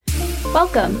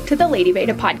Welcome to the Lady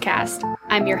Beta podcast.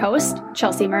 I'm your host,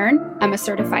 Chelsea Mern. I'm a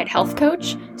certified health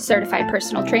coach, certified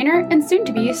personal trainer, and soon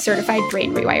to be certified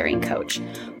brain rewiring coach.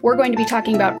 We're going to be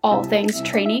talking about all things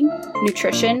training,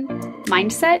 nutrition,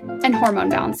 mindset, and hormone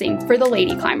balancing for the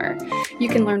lady climber. You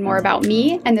can learn more about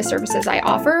me and the services I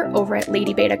offer over at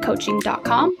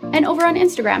ladybetacoaching.com and over on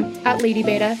Instagram at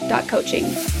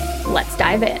ladybeta.coaching. Let's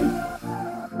dive in.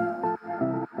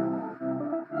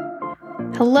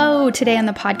 Hello, today on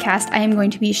the podcast, I am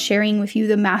going to be sharing with you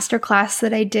the masterclass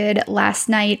that I did last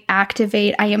night,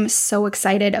 Activate. I am so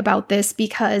excited about this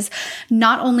because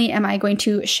not only am I going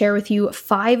to share with you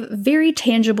 5 very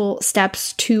tangible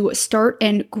steps to start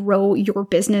and grow your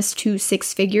business to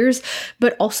 6 figures,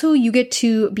 but also you get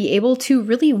to be able to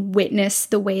really witness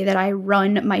the way that I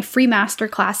run my free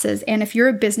masterclasses. And if you're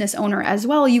a business owner as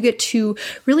well, you get to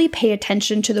really pay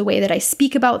attention to the way that I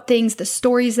speak about things, the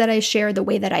stories that I share, the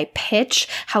way that I pitch,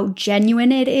 how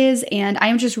genuine it is. And I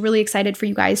am just really excited for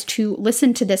you guys to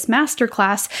listen to this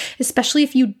masterclass, especially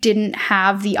if you didn't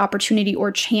have the opportunity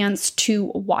or chance to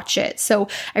watch it. So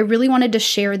I really wanted to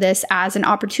share this as an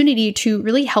opportunity to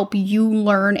really help you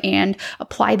learn and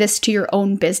apply this to your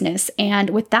own business.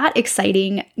 And with that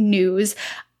exciting news,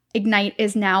 Ignite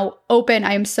is now open.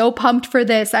 I am so pumped for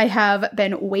this. I have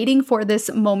been waiting for this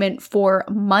moment for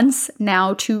months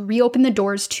now to reopen the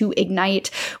doors to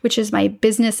Ignite, which is my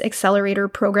business accelerator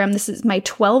program. This is my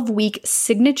 12-week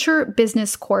signature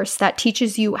business course that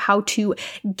teaches you how to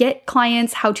get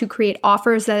clients, how to create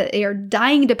offers that they are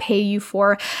dying to pay you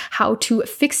for, how to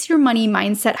fix your money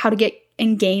mindset, how to get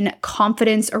and gain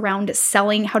confidence around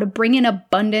selling, how to bring in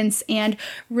abundance, and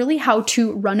really how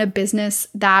to run a business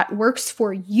that works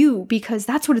for you, because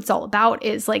that's what it's all about.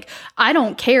 Is like, I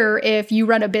don't care if you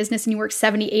run a business and you work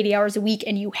 70, 80 hours a week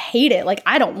and you hate it. Like,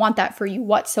 I don't want that for you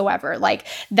whatsoever. Like,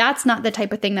 that's not the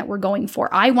type of thing that we're going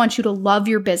for. I want you to love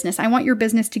your business. I want your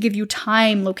business to give you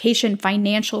time, location,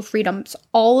 financial freedoms,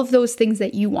 all of those things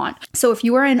that you want. So if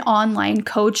you are an online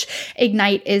coach,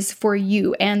 Ignite is for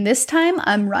you. And this time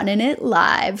I'm running it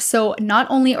live. So not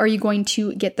only are you going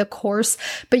to get the course,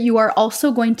 but you are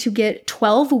also going to get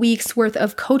 12 weeks worth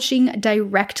of coaching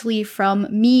directly from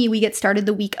me. We get started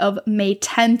the week of May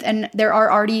 10th, and there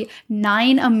are already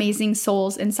 9 amazing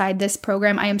souls inside this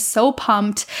program. I am so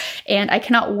pumped, and I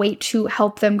cannot wait to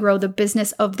help them grow the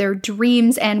business of their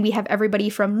dreams. And we have everybody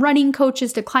from running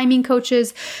coaches to climbing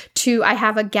coaches to, I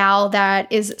have a gal that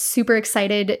is super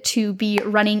excited to be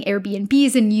running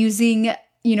Airbnbs and using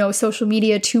social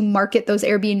media to market those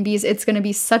Airbnbs. It's going to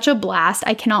be such a blast.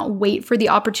 I cannot wait for the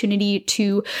opportunity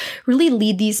to really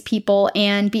lead these people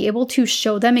and be able to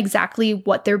show them exactly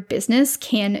what their business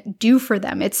can do for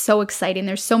them. It's so exciting.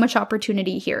 There's so much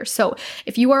opportunity here. So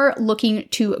if you are looking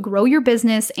to grow your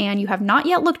business and you have not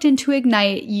yet looked into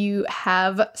Ignite, you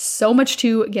have so much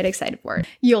to get excited for.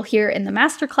 You'll hear in the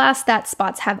masterclass that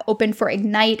spots have opened for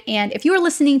Ignite. And if you are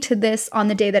listening to this on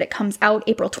the day that it comes out,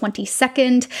 April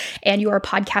 22nd, and you are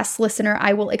a podcast listener,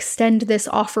 I will extend this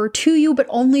offer to you, but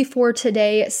only for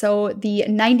today. So the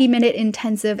 90-minute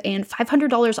intensive and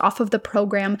 $500 off of the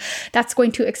program, that's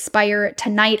going to expire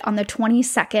tonight on the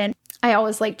 22nd. I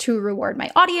always like to reward my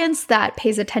audience that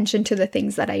pays attention to the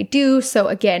things that I do. So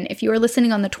again, if you are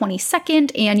listening on the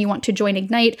 22nd and you want to join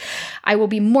Ignite, I will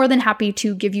be more than happy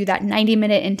to give you that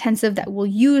 90-minute intensive that we'll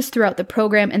use throughout the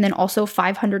program, and then also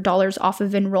 $500 off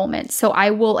of enrollment. So I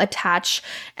will attach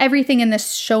everything in the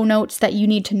show notes that you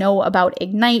need to know about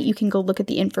Ignite. You can go look at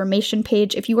the information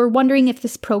page. If you are wondering if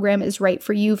this program is right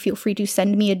for you, feel free to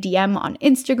send me a DM on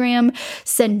Instagram,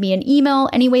 send me an email,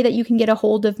 any way that you can get a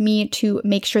hold of me to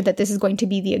make sure that this is going to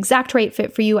be the exact right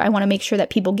fit for you. I want to make sure that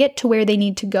people get to where they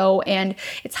need to go. And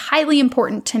it's highly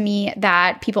important to me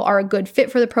that people are a good fit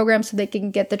for the program so they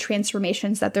can get the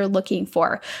transformations that they're looking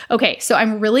for. Okay, so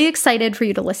I'm really excited for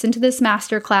you to listen to this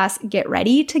masterclass. Get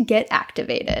ready to get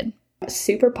activated.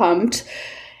 Super pumped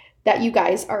that you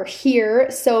guys are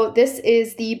here. So this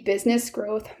is the Business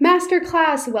Growth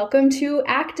Masterclass. Welcome to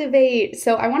Activate.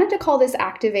 So I wanted to call this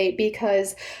Activate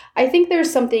because I think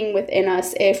there's something within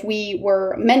us. If we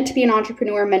were meant to be an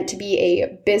entrepreneur, meant to be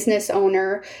a business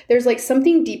owner, there's like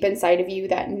something deep inside of you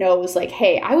that knows like,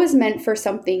 hey, I was meant for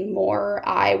something more.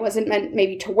 I wasn't meant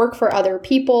maybe to work for other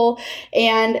people.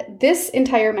 And this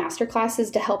entire masterclass is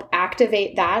to help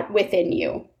activate that within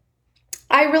you.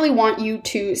 I really want you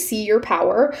to see your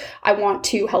power. I want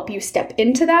to help you step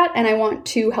into that, and I want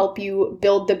to help you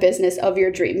build the business of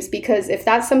your dreams, because if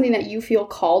that's something that you feel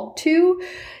called to,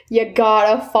 you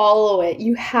gotta follow it.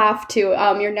 You have to.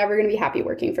 You're never gonna be happy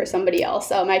working for somebody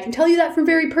else. I can tell you that from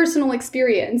very personal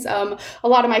experience. A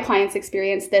lot of my clients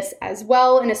experience this as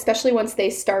well, and especially once they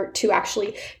start to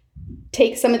actually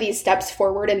take some of these steps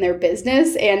forward in their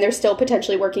business and they're still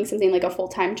potentially working something like a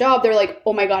full-time job, they're like,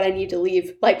 oh my God, I need to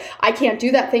leave. Like, I can't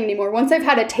do that thing anymore. Once I've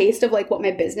had a taste of like what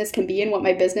my business can be and what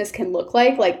my business can look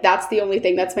like that's the only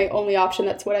thing, that's my only option.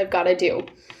 That's what I've got to do.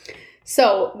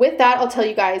 So with that, I'll tell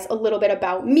you guys a little bit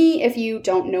about me. If you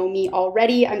don't know me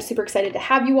already, I'm super excited to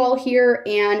have you all here.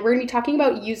 And we're going to be talking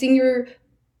about using your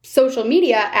social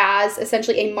media as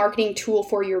essentially a marketing tool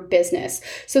for your business.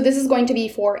 So this is going to be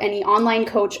for any online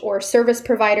coach or service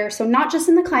provider. So not just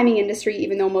in the climbing industry,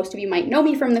 even though most of you might know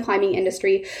me from the climbing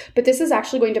industry, but this is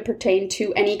actually going to pertain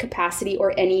to any capacity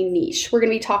or any niche. We're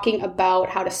going to be talking about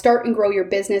how to start and grow your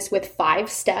business with 5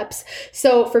 steps.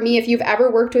 So for me, if you've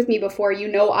ever worked with me before, you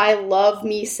know I love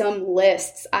me some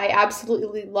lists. I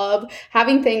absolutely love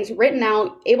having things written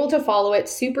out, able to follow it,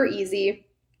 super easy.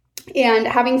 And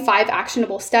having 5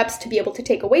 actionable steps to be able to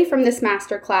take away from this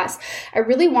masterclass. I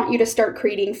really want you to start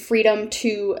creating freedom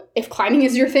to, if climbing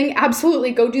is your thing,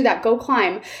 absolutely go do that, go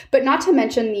climb. But not to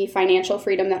mention the financial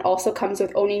freedom that also comes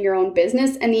with owning your own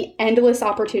business and the endless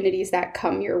opportunities that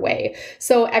come your way.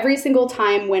 So every single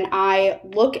time when I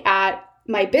look at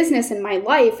my business and my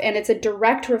life, and it's a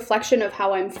direct reflection of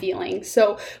how I'm feeling.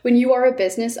 So when you are a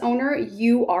business owner,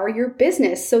 you are your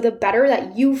business. So the better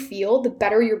that you feel, the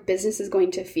better your business is going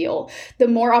to feel. The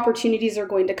more opportunities are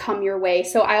going to come your way.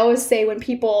 So I always say when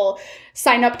people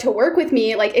sign up to work with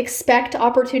me, like, expect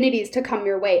opportunities to come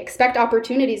your way. Expect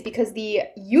opportunities, because the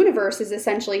universe is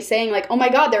essentially saying like, oh my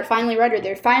God, they're finally ready.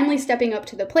 They're finally stepping up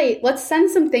to the plate. Let's send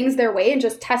some things their way and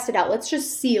just test it out. Let's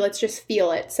just see, let's just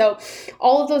feel it. So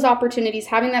all of those opportunities,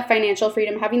 having that financial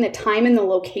freedom, having the time and the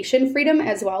location freedom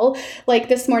as well. Like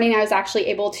this morning, I was actually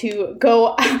able to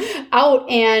go out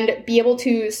and be able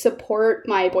to support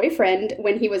my boyfriend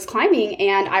when he was climbing.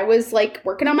 And I was like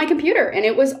working on my computer and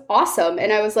it was awesome.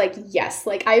 And I was like, yes,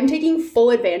 like I am taking full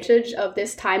advantage of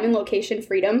this time and location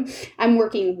freedom. I'm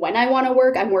working when I want to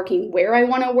work. I'm working where I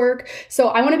want to work. So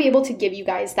I want to be able to give you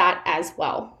guys that as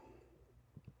well.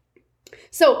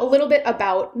 So a little bit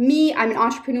about me. I'm an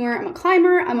entrepreneur, I'm a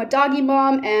climber, I'm a doggy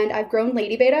mom, and I've grown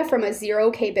Lady Beta from a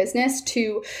 0K business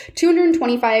to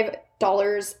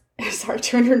 $225,000. I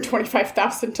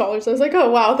was like,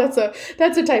 oh wow, that's a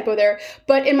typo there.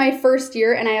 But in my first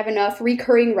year, and I have enough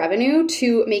recurring revenue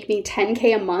to make me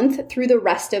 $10K a month through the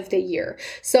rest of the year.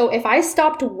 So if I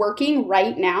stopped working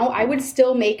right now, I would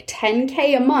still make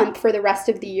 $10K a month for the rest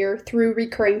of the year through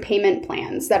recurring payment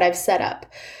plans that I've set up.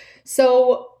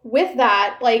 So with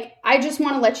that, like, I just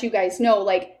want to let you guys know,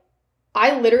 like,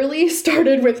 I literally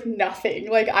started with nothing.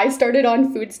 Like, I started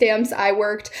on food stamps. I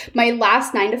worked, my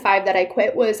last 9 to 5 that I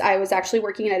quit I was actually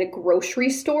working at a grocery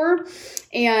store.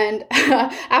 And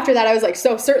after that, I was like,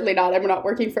 so certainly not. I'm not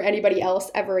working for anybody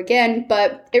else ever again.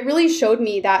 But it really showed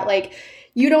me that, like,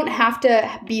 you don't have to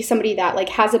be somebody that like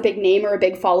has a big name or a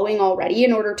big following already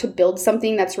in order to build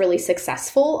something that's really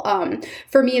successful.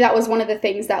 For me, that was one of the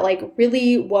things that like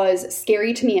really was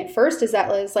scary to me at first, is that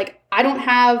was like, I don't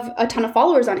have a ton of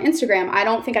followers on Instagram. I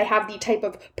don't think I have the type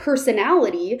of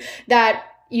personality that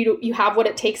you have what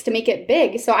it takes to make it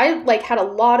big. So I like had a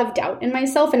lot of doubt in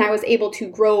myself, and I was able to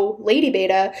grow Lady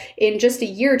Beta in just a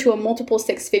year to a multiple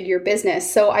 6-figure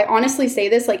business. So I honestly say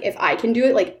this, like, if I can do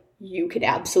it, like, you could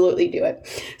absolutely do it.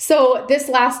 So this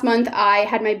last month, I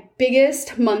had my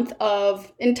biggest month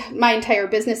of my entire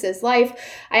business's life.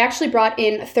 I actually brought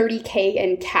in $30K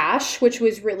in cash, which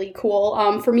was really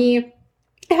cool. For me,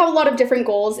 I have a lot of different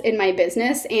goals in my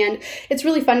business, and it's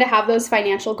really fun to have those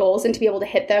financial goals and to be able to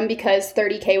hit them, because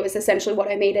 $30K was essentially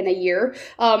what I made in a year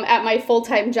at my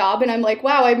full-time job. And I'm like,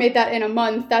 wow, I made that in a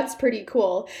month. That's pretty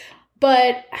cool.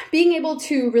 But being able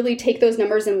to really take those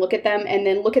numbers and look at them, and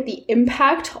then look at the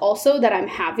impact also that I'm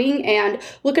having, and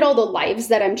look at all the lives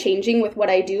that I'm changing with what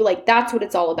I do, like, that's what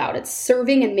it's all about. It's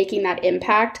serving and making that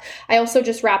impact. I also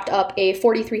just wrapped up a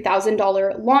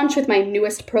 $43,000 launch with my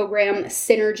newest program,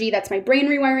 Synergy. That's my brain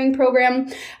rewiring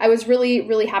program. I was really,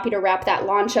 really happy to wrap that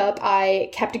launch up. I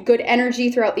kept good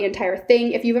energy throughout the entire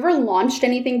thing. If you've ever launched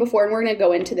anything before, and we're going to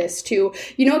go into this too,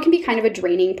 you know, it can be kind of a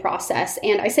draining process.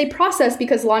 And I say process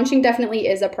because launching definitely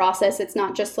is a process. It's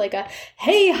not just like a,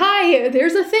 hey, hi,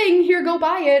 there's a thing, here, go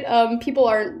buy it. People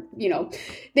aren't, you know,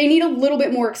 they need a little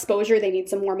bit more exposure. They need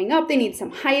some warming up. They need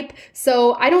some hype.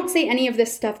 So I don't say any of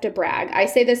this stuff to brag. I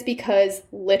say this because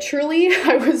literally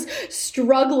I was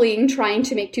struggling trying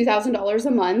to make $2,000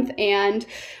 a month. And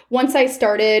once I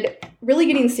started really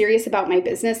getting serious about my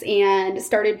business and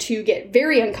started to get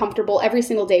very uncomfortable every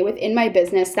single day within my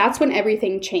business, that's when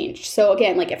everything changed. So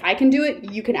again, like, if I can do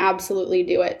it, you can absolutely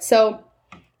do it. So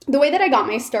the way that I got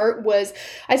my start was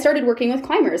I started working with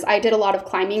climbers. I did a lot of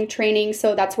climbing training,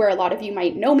 so that's where a lot of you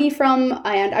might know me from,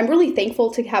 and I'm really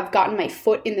thankful to have gotten my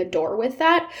foot in the door with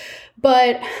that.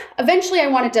 But eventually I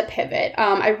wanted to pivot.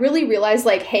 I really realized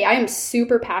like, hey, I am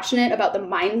super passionate about the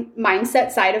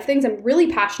mindset side of things. I'm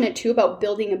really passionate too about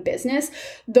building a business.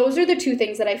 Those are the two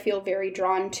things that I feel very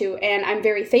drawn to. And I'm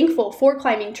very thankful for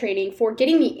climbing training, for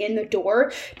getting me in the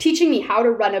door, teaching me how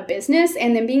to run a business,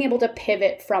 and then being able to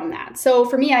pivot from that. So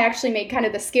for me, I actually made kind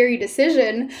of the scary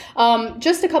decision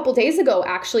just a couple days ago,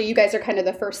 actually. You guys are kind of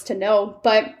the first to know,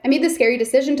 but I made the scary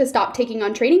decision to stop taking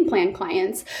on training plan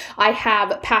clients. I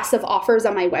have passive offers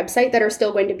on my website that are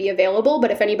still going to be available,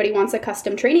 but if anybody wants a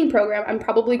custom training program, I'm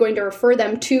probably going to refer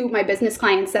them to my business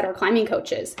clients that are climbing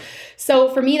coaches. So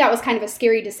for me, that was kind of a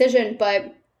scary decision,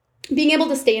 but being able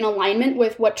to stay in alignment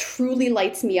with what truly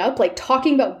lights me up, like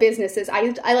talking about businesses,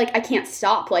 I can't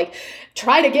stop. Like,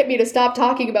 try to get me to stop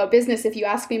talking about business. If you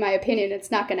ask me my opinion,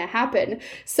 it's not going to happen.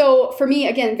 So for me,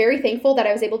 again, very thankful that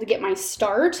I was able to get my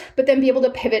start, but then be able to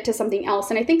pivot to something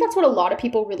else. And I think that's what a lot of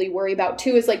people really worry about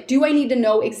too, is like, do I need to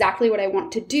know exactly what I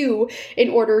want to do in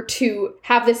order to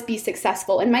have this be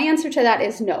successful? And my answer to that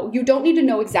is no. You don't need to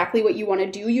know exactly what you want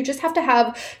to do. You just have to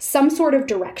have some sort of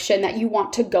direction that you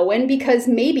want to go in, because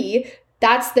maybe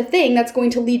that's the thing that's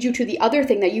going to lead you to the other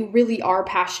thing that you really are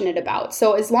passionate about.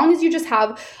 So as long as you just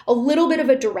have a little bit of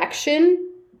a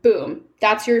direction, boom,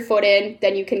 that's your foot in,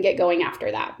 then you can get going after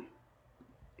that.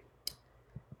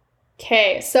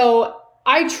 Okay, so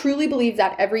I truly believe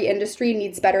that every industry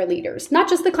needs better leaders, not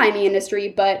just the climbing industry,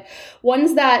 but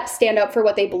ones that stand up for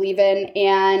what they believe in,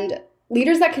 and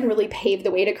leaders that can really pave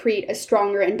the way to create a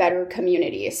stronger and better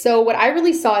community. So what I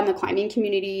really saw in the climbing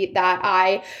community that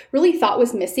I really thought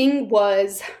was missing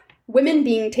was women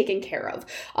being taken care of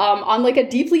on like a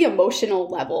deeply emotional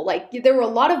level. Like, there were a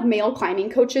lot of male climbing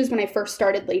coaches when I first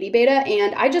started Lady Beta,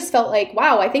 and I just felt like,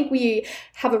 wow, I think we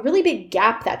have a really big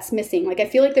gap that's missing. Like, I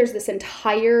feel like there's this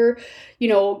entire,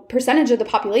 percentage of the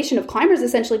population of climbers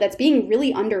essentially that's being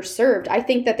really underserved. I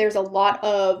think that there's a lot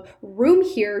of room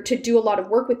here to do a lot of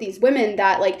work with these women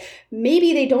that, like,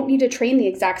 maybe they don't need to train the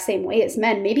exact same way as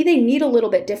men. Maybe they need a little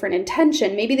bit different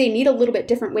intention. Maybe they need a little bit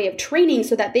different way of training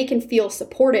so that they can feel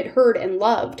supported, heard, and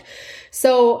loved.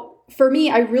 So for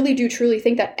me, I really do truly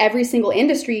think that every single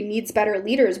industry needs better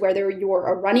leaders, whether you're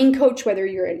a running coach, whether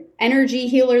you're an energy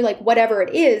healer, like whatever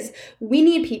it is, we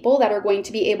need people that are going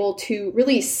to be able to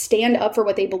really stand up for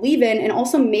what they believe in and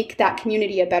also make that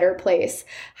community a better place.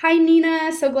 Hi,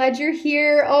 Nina. So glad you're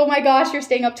here. Oh my gosh, you're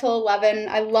staying up till 11.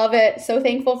 I love it. So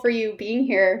thankful for you being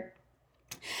here.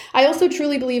 I also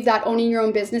truly believe that owning your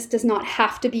own business does not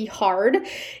have to be hard.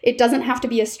 It doesn't have to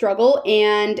be a struggle,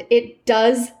 and it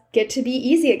does get to be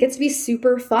easy. It gets to be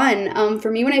super fun. For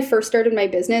me, when I first started my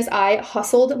business, I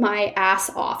hustled my ass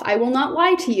off. I will not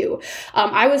lie to you.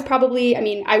 I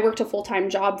worked a full-time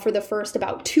job for the first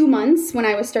about 2 months when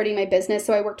I was starting my business.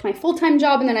 So I worked my full-time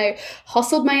job, and then I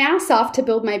hustled my ass off to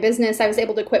build my business. I was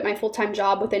able to quit my full-time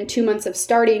job within 2 months of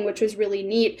starting, which was really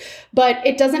neat. But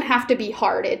it doesn't have to be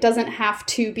hard. It doesn't have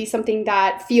to be something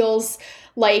that feels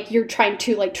like you're trying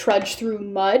to like trudge through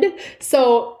mud.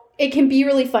 So it can be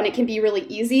really fun. It can be really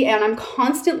easy. And I'm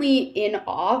constantly in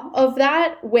awe of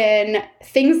that when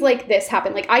things like this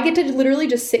happen. Like, I get to literally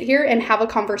just sit here and have a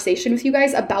conversation with you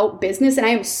guys about business. And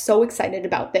I am so excited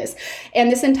about this.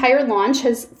 And this entire launch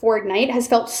for Ignite has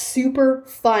felt super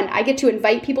fun. I get to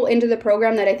invite people into the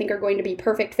program that I think are going to be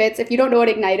perfect fits. If you don't know what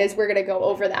Ignite is, we're going to go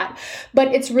over that.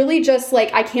 But it's really just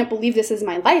like, I can't believe this is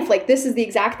my life. Like, this is the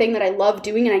exact thing that I love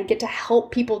doing, and I get to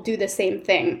help people do the same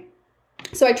thing.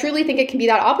 So I truly think it can be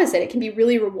that opposite. It can be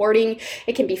really rewarding.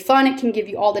 It can be fun. It can give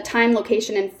you all the time,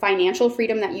 location, and financial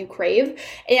freedom that you crave.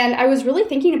 And I was really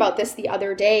thinking about this the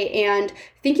other day and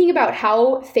thinking about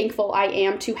how thankful I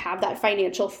am to have that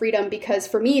financial freedom, because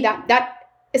for me, that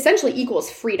essentially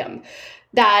equals freedom.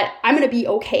 That I'm going to be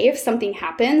okay if something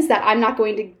happens, that I'm not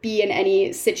going to be in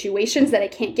any situations that I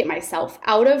can't get myself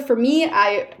out of. For me,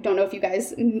 I don't know if you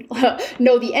guys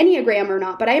know the Enneagram or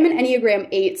not, but I am an Enneagram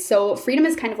 8. So freedom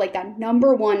is kind of like that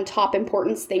number one top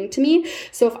importance thing to me.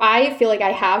 So if I feel like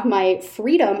I have my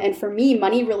freedom, and for me,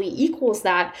 money really equals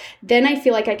that, then I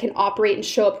feel like I can operate and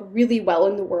show up really well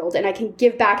in the world, and I can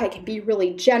give back. I can be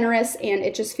really generous, and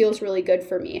it just feels really good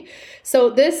for me. So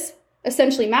this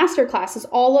essentially masterclass is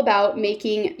all about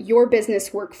making your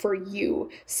business work for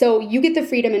you. So you get the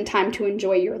freedom and time to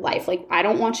enjoy your life. Like, I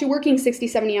don't want you working 60,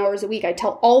 70 hours a week. I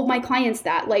tell all of my clients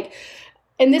that, like,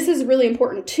 And this is really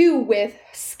important too with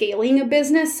scaling a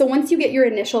business. So once you get your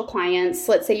initial clients,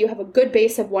 let's say you have a good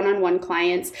base of one-on-one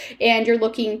clients and you're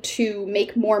looking to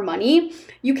make more money,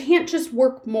 you can't just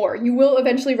work more. You will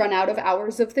eventually run out of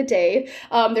hours of the day.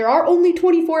 There are only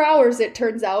 24 hours, it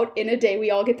turns out, in a day. We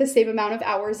all get the same amount of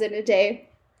hours in a day.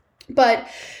 But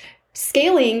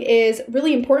scaling is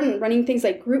really important, running things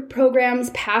like group programs,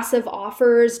 passive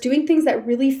offers, doing things that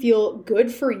really feel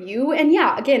good for you. And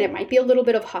yeah, again, it might be a little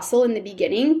bit of hustle in the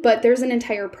beginning, but there's an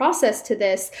entire process to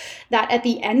this that at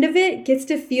the end of it gets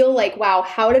to feel like, wow,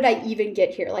 how did I even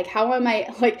get here? Like, how am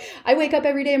I, like, I wake up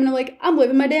every day and I'm like, I'm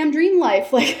living my damn dream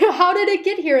life. Like, how did it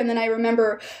get here? And then I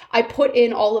remember I put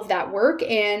in all of that work.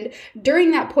 And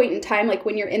during that point in time, like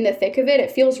when you're in the thick of it,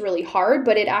 it feels really hard,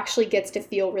 but it actually gets to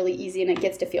feel really easy and it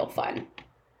gets to feel fun.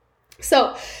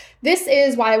 So this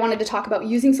is why I wanted to talk about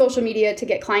using social media to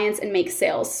get clients and make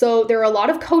sales. So there are a lot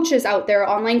of coaches out there,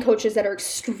 online coaches that are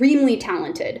extremely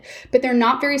talented, but they're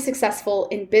not very successful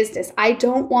in business. I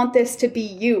don't want this to be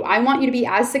you. I want you to be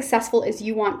as successful as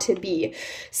you want to be.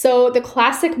 So the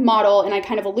classic model, and I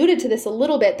kind of alluded to this a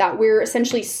little bit, that we're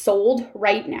essentially sold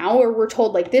right now, or we're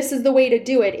told like this is the way to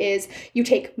do it, is you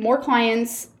take more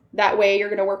clients. That way you're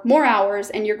going to work more hours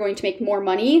and you're going to make more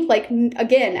money. Like,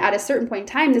 again, at a certain point in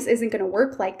time, this isn't going to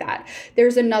work like that.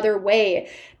 There's another way.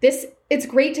 It's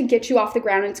great to get you off the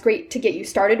ground. It's great to get you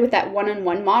started with that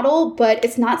one-on-one model, but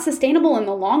it's not sustainable in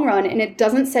the long run and it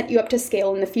doesn't set you up to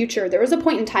scale in the future. There was a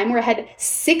point in time where I had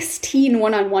 16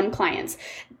 one-on-one clients.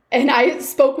 And I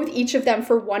spoke with each of them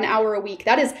for 1 hour a week.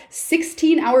 That is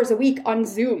 16 hours a week on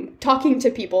Zoom, talking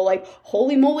to people. Like,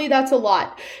 holy moly, that's a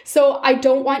lot. So I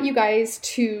don't want you guys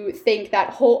to think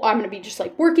that I'm going to be just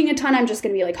like working a ton. I'm just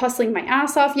going to be like hustling my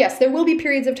ass off. Yes, there will be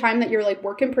periods of time that you're like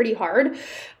working pretty hard.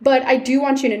 But I do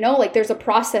want you to know, like, there's a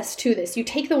process to this. You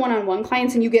take the one-on-one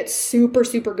clients and you get super,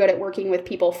 super good at working with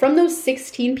people. From those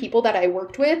 16 people that I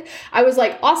worked with, I was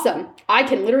like, awesome. I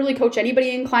can literally coach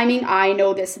anybody in climbing. I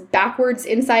know this backwards,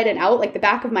 inside and out, like the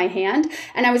back of my hand.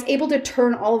 And I was able to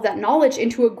turn all of that knowledge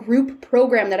into a group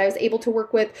program that I was able to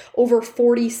work with over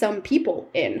 40 some people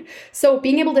in. So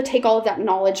being able to take all of that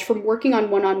knowledge from working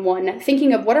on one-on-one,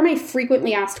 thinking of what are my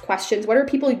frequently asked questions, what are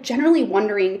people generally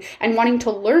wondering and wanting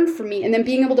to learn from me, and then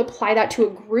being able to apply that to a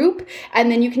group.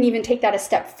 And then you can even take that a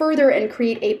step further and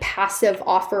create a passive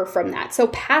offer from that. So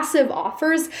passive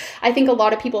offers, I think a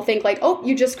lot of people think like, oh,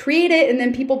 you just create it and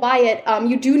then people buy it.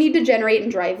 You do need to generate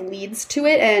and drive leads to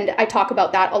it. And I talk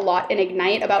about that a lot in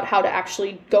Ignite, about how to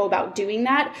actually go about doing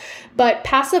that. But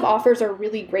passive offers are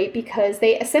really great because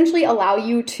they essentially allow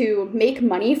you to make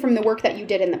money from the work that you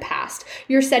did in the past.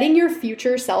 You're setting your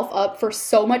future self up for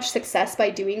so much success by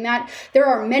doing that. There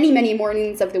are many, many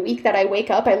mornings of the week that I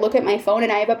wake up, I look at my phone,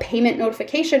 and I have a payment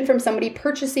notification from somebody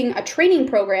purchasing a training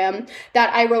program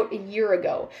that I wrote a year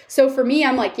ago. So for me,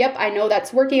 I'm like, yep, I know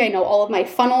that's working. I know all of my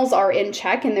funnels are in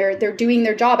check and they're doing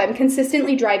their job. I'm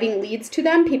consistently driving leads to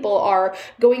them. People are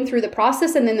going through the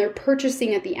process and then they're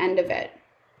purchasing at the end of it.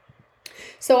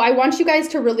 So I want you guys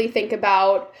to really think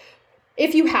about,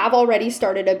 if you have already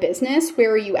started a business,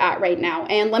 where are you at right now?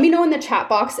 And let me know in the chat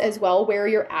box as well where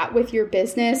you're at with your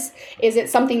business. Is it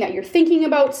something that you're thinking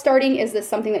about starting? Is this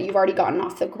something that you've already gotten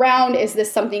off the ground? Is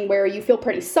this something where you feel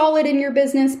pretty solid in your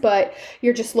business, but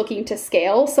you're just looking to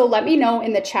scale? So let me know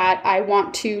in the chat. I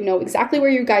want to know exactly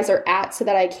where you guys are at so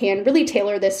that I can really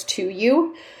tailor this to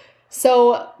you.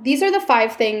 So these are the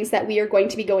 5 things that we are going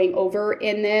to be going over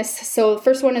in this. So the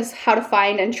first one is how to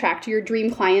find and track your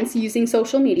dream clients using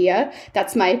social media.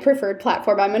 That's my preferred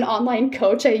platform. I'm an online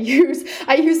coach. I use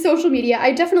social media.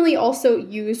 I definitely also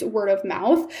use word of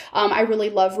mouth. I really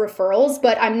love referrals,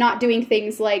 but I'm not doing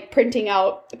things like printing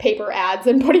out paper ads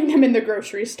and putting them in the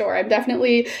grocery store. I'm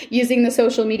definitely using the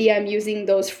social media. I'm using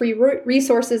those free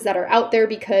resources that are out there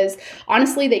because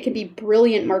honestly, they can be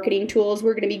brilliant marketing tools.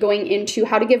 We're going to be going into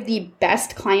how to give the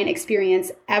best client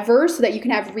experience ever so that you can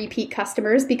have repeat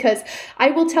customers, because I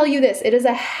will tell you this, it is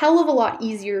a hell of a lot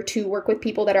easier to work with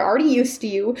people that are already used to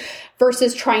you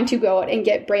versus trying to go out and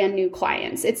get brand new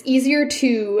clients. It's easier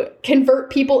to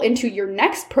convert people into your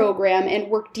next program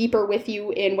and work deeper with you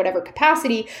in whatever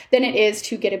capacity than it is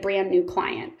to get a brand new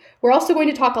client. We're also going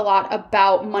to talk a lot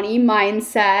about money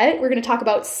mindset. We're going to talk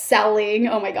about selling.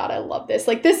 Oh my God, I love this.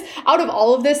 Like this, out of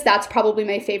all of this, that's probably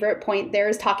my favorite point there,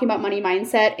 is talking about money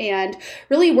mindset and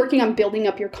really working on building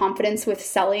up your confidence with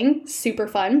selling. Super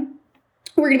fun.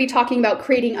 We're going to be talking about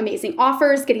creating amazing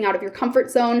offers, getting out of your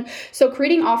comfort zone. So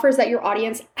creating offers that your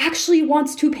audience actually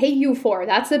wants to pay you for.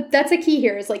 That's a key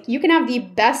here, is like you can have the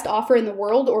best offer in the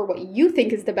world or what you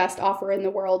think is the best offer in the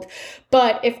world.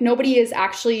 But if nobody is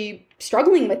actually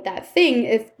struggling with that thing,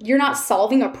 if you're not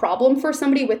solving a problem for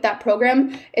somebody with that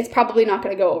program, it's probably not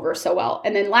going to go over so well.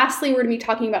 And then lastly, we're going to be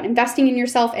talking about investing in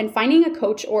yourself and finding a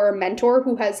coach or a mentor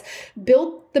who has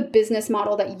built the business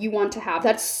model that you want to have.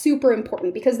 That's super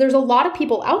important because there's a lot of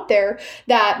people out there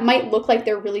that might look like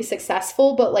they're really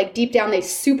successful, but like deep down, they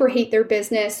super hate their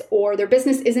business, or their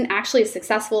business isn't actually as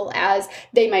successful as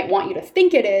they might want you to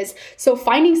think it is. So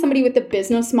finding somebody with the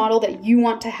business model that you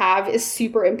want to have is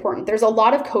super important. There's a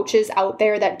lot of coaches out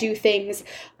there that do things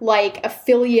like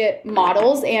affiliate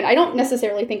models, and I don't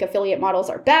necessarily think affiliate models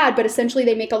are bad, but essentially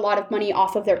they make a lot of money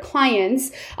off of their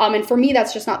clients. And for me,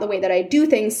 that's just not the way that I do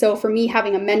things. So for me,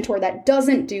 having a mentor that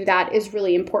doesn't do that is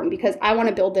really important because I want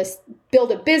to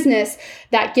build a business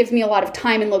that gives me a lot of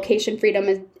time and location freedom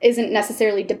and isn't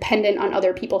necessarily dependent on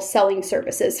other people selling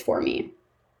services for me.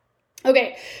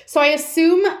 Okay, so I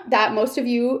assume that most of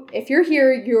you, if you're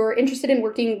here, you're interested in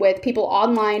working with people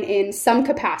online in some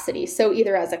capacity. So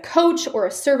either as a coach or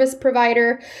a service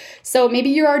provider. So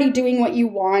maybe you're already doing what you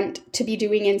want to be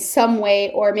doing in some way,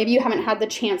 or maybe you haven't had the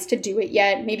chance to do it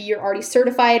yet. Maybe you're already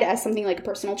certified as something like a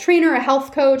personal trainer, a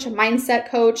health coach, a mindset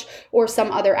coach, or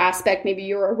some other aspect. Maybe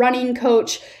you're a running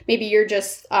coach. Maybe you're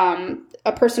just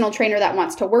a personal trainer that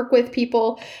wants to work with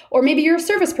people, or maybe you're a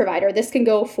service provider. This can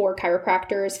go for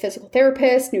chiropractors, physical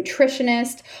therapists,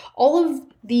 nutritionists, all of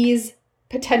these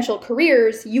potential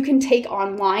careers you can take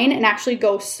online and actually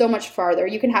go so much farther.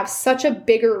 You can have such a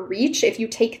bigger reach if you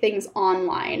take things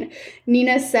online.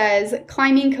 Nina says,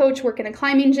 climbing coach, work in a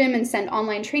climbing gym and send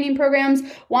online training programs,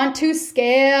 want to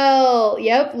scale.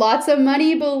 Yep. Lots of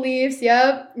money beliefs.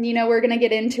 Yep. Nina, we're going to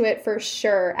get into it for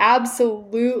sure.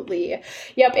 Absolutely.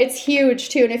 Yep. It's huge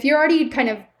too. And if you're already kind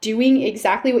of doing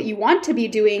exactly what you want to be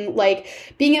doing, like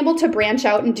being able to branch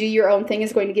out and do your own thing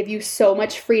is going to give you so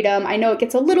much freedom. I know it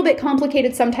gets a little bit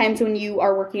complicated sometimes when you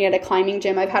are working at a climbing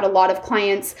gym. I've had a lot of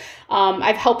clients,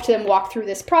 I've helped them walk through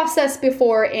this process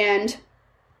before, and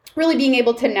really being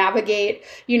able to navigate,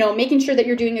 making sure that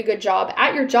you're doing a good job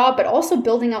at your job, but also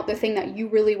building out the thing that you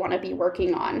really want to be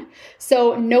working on.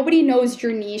 So nobody knows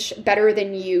your niche better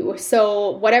than you.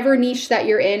 So whatever niche that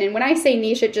you're in, and when I say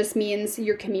niche, it just means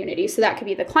your community. So that could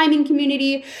be the climbing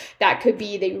community, that could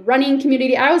be the running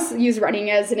community. I always use running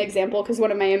as an example because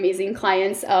one of my amazing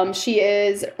clients, she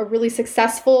is a really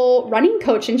successful running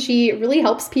coach, and she really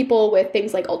helps people with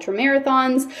things like ultra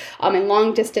marathons and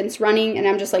long distance running. And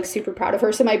I'm just like super proud of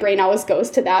her. So my brain always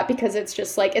goes to that because it's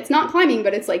just like, it's not climbing,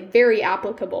 but it's like very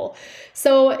applicable.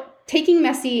 So taking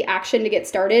messy action to get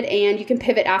started, and you can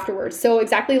pivot afterwards. So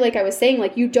exactly like I was saying,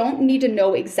 like you don't need to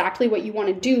know exactly what you want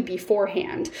to do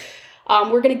beforehand.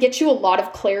 We're going to get you a lot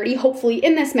of clarity, hopefully,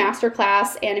 in this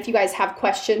masterclass. And if you guys have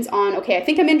questions on, okay, I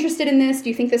think I'm interested in this, do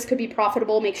you think this could be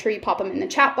profitable? Make sure you pop them in the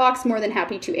chat box. More than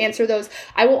happy to answer those.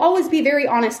 I will always be very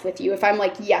honest with you. If I'm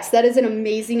like, yes, that is an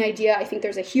amazing idea, I think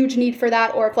there's a huge need for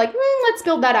that. Or if like, let's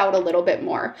build that out a little bit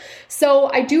more. So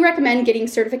I do recommend getting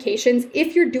certifications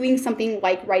if you're doing something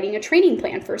like writing a training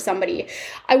plan for somebody.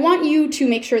 I want you to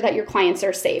make sure that your clients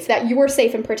are safe, that you are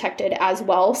safe and protected as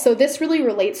well. So this really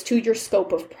relates to your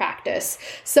scope of practice.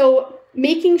 So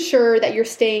making sure that you're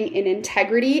staying in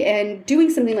integrity and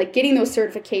doing something like getting those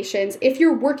certifications if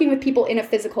you're working with people in a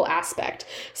physical aspect.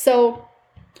 So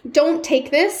don't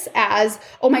take this as,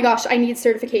 oh my gosh, I need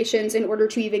certifications in order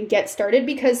to even get started,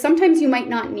 because sometimes you might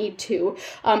not need to.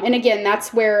 And again,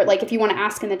 that's where, like, if you want to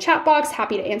ask in the chat box,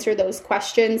 happy to answer those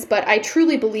questions. But I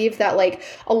truly believe that like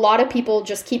a lot of people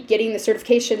just keep getting the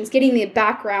certifications, getting the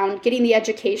background, getting the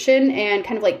education, and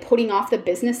kind of like putting off the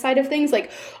business side of things. Like,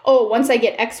 oh, once I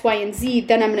get X, Y, and Z,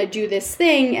 then I'm going to do this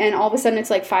thing. And all of a sudden it's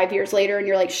like 5 years later and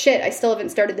you're like, shit, I still haven't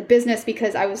started the business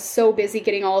because I was so busy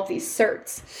getting all of these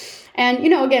certs. And,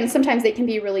 again, sometimes they can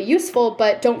be really useful,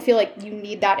 but don't feel like you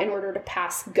need that in order to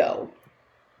pass go.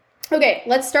 Okay,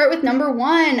 let's start with number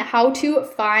 1, how to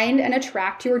find and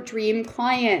attract your dream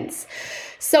clients.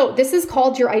 So this is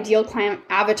called your ideal client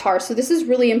avatar. So this is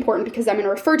really important because I'm going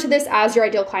to refer to this as your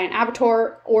ideal client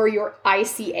avatar or your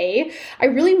ICA. I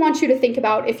really want you to think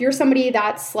about if you're somebody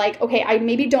that's like, okay, I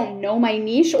maybe don't know my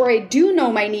niche, or I do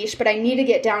know my niche, but I need to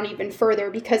get down even further,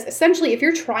 because essentially if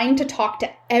you're trying to talk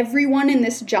to everyone in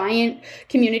this giant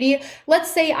community,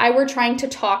 let's say I were trying to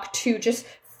talk to just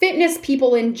fitness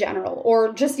people in general,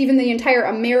 or just even the entire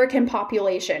American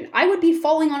population, I would be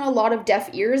falling on a lot of deaf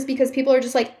ears because people are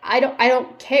just like, I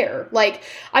don't care. Like,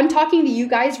 I'm talking to you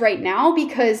guys right now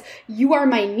because you are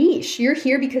my niche. You're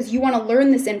here because you want to learn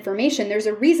this information. There's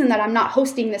a reason that I'm not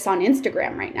hosting this on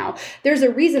Instagram right now. There's a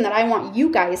reason that I want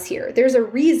you guys here. There's a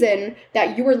reason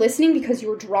that you are listening because you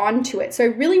were drawn to it. So I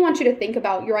really want you to think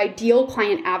about your ideal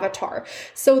client avatar.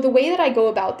 So the way that I go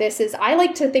about this is I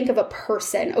like to think of a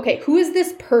person. Okay, who is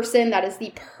this person person that is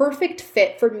the perfect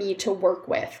fit for me to work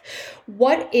with?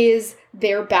 What is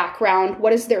their background?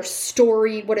 What is their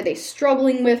story? What are they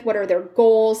struggling with? What are their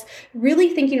goals?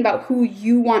 Really thinking about who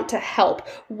you want to help.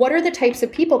 What are the types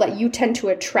of people that you tend to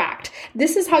attract?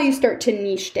 This is how you start to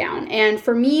niche down. And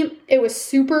for me, it was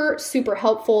super, super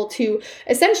helpful to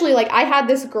essentially, like, I had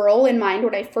this girl in mind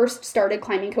when I first started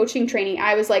climbing coaching training.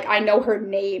 I was like, I know her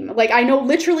name. Like, I know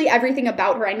literally everything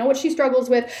about her. I know what she struggles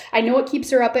with. I know what keeps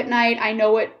her up at night. I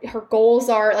know what her goals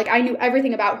are. Like, I knew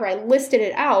everything about her. I listed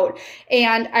it out.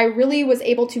 And I really was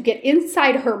able to get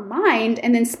inside her mind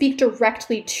and then speak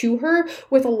directly to her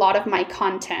with a lot of my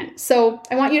content. So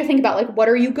I want you to think about, like, what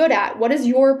are you good at? What is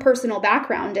your personal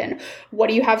background in? What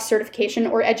do you have certification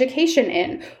or education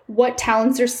in? What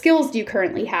talents or skills do you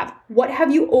currently have? What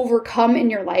have you overcome in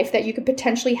your life that you could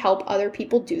potentially help other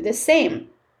people do the same?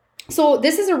 So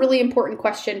this is a really important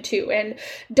question too, and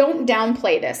don't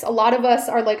downplay this. A lot of us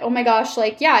are like, oh my gosh,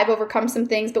 like, yeah, I've overcome some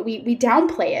things, but we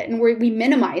downplay it and we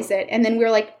minimize it. And then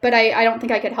we're like, but I don't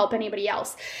think I could help anybody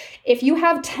else. If you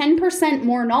have 10%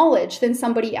 more knowledge than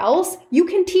somebody else, you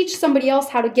can teach somebody else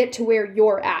how to get to where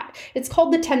you're at. It's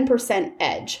called the 10%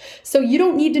 edge. So you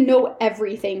don't need to know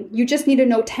everything. You just need to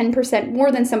know 10%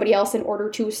 more than somebody else in order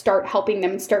to start helping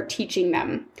them and start teaching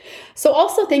them. So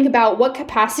also think about, what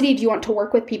capacity do you want to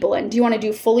work with people in? Do you want to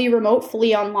do fully remote,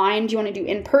 fully online? Do you want to do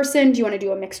in person? Do you want to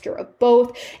do a mixture of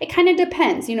both? It kind of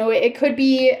depends. You know, it could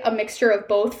be a mixture of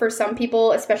both for some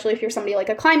people, especially if you're somebody like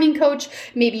a climbing coach.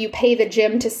 Maybe you pay the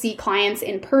gym to see clients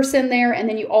in person there, and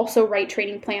then you also write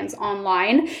training plans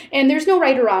online. And there's no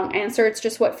right or wrong answer. It's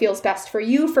just what feels best for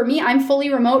you. For me, I'm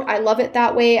fully remote. I love it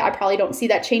that way. I probably don't see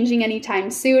that changing anytime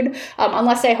soon,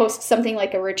 unless I host something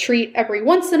like a retreat every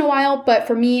once in a while. But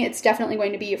for me, it's definitely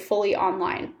going to be fully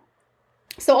online.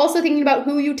 So also thinking about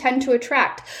who you tend to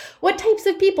attract. What types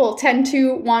of people tend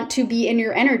to want to be in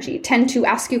your energy, tend to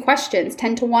ask you questions,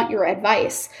 tend to want your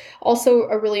advice? Also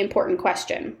a really important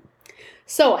question.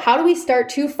 So how do we start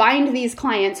to find these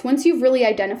clients once you've really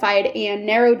identified and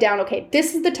narrowed down, okay,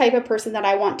 this is the type of person that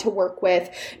I want to work with.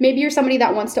 Maybe you're somebody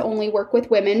that wants to only work with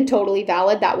women, totally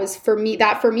valid. That for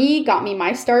me got me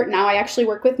my start. Now I actually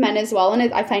work with men as well,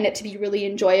 and I find it to be really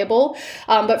enjoyable.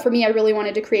 But for me, I really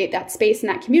wanted to create that space and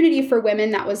that community for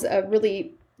women. That was a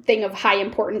really thing of high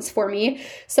importance for me.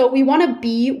 So we want to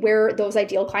be where those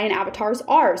ideal client avatars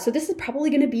are. So this is probably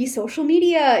going to be social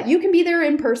media. You can be there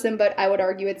in person, but I would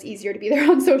argue it's easier to be there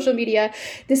on social media.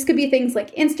 This could be things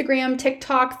like Instagram,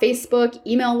 TikTok, Facebook,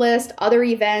 email list, other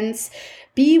events.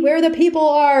 Be where the people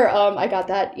are. I got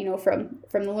that,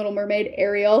 from The Little Mermaid,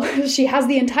 Ariel. She has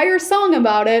the entire song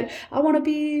about it. I want to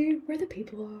be where the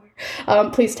people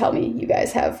are. Please tell me you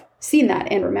guys have seen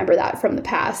that and remember that from the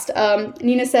past.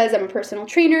 Nina says, I'm a personal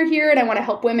trainer here and I want to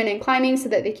help women in climbing so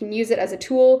that they can use it as a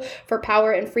tool for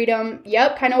power and freedom.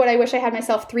 Yep, kind of what I wish I had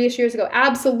myself 3-ish years ago.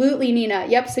 Absolutely, Nina.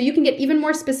 Yep, so you can get even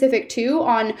more specific too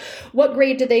on what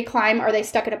grade did they climb? Are they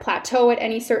stuck at a plateau at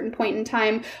any certain point in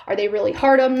time? Are they really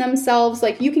hard on themselves?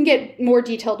 Like, you can get more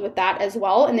detailed with that as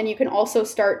well. And then you can also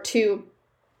start to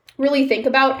really think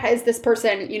about, is this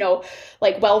person,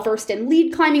 well-versed in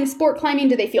lead climbing, sport climbing?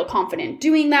 Do they feel confident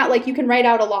doing that? Like, you can write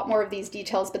out a lot more of these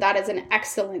details, but that is an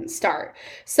excellent start.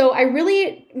 So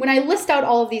when I list out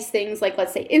all of these things, like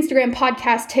let's say Instagram,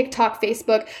 podcast, TikTok,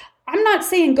 Facebook, I'm not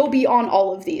saying go be on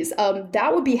all of these.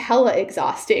 That would be hella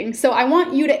exhausting. So I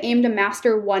want you to aim to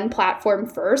master one platform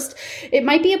first. It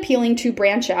might be appealing to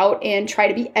branch out and try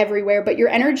to be everywhere, but your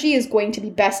energy is going to be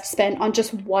best spent on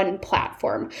just one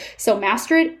platform. So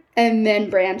master it and then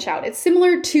branch out. It's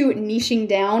similar to niching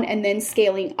down and then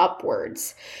scaling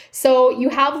upwards. So you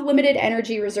have limited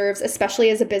energy reserves, especially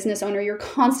as a business owner. You're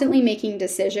constantly making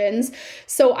decisions.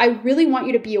 So I really want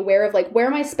you to be aware of, where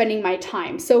am I spending my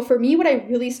time? So for me, what I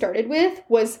really started with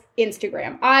was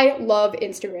Instagram. I love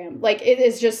Instagram. It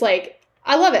is just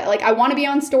I love it. I want to be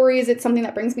on stories. It's something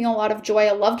that brings me a lot of joy.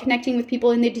 I love connecting with people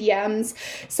in the DMs.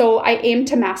 So I aim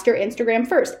to master Instagram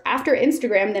first. After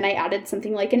Instagram, then I added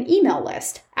something like an email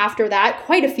list. After that,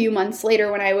 quite a few months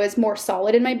later, when I was more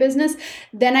solid in my business,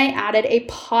 then I added a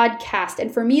podcast.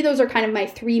 And for me, those are kind of my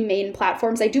 3 main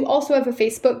platforms. I do also have a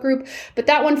Facebook group, but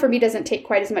that one for me doesn't take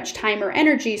quite as much time or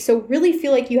energy. So really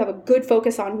feel like you have a good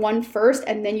focus on one first,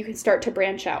 and then you can start to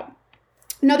branch out.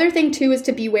 Another thing too is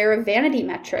to beware of vanity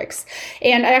metrics.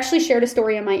 And I actually shared a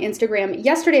story on my Instagram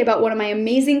yesterday about one of my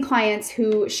amazing clients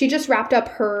who she just wrapped up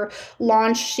her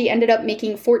launch. She ended up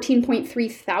making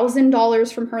 $14.3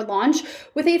 thousand from her launch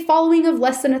with a following of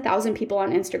less than 1,000 people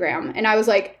on Instagram. And I was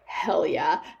like, hell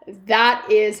yeah, that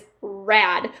is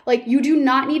rad. You do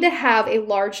not need to have a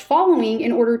large following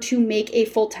in order to make a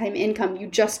full-time income. You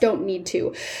just don't need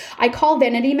to. I call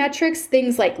vanity metrics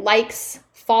things like likes,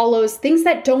 follows, things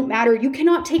that don't matter. You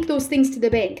cannot take those things to the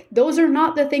bank. Those are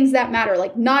not the things that matter,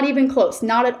 like not even close,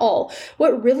 not at all.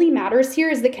 What really matters here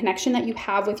is the connection that you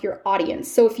have with your audience.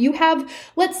 So if you have,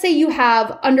 let's say you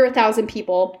have under 1,000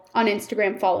 people on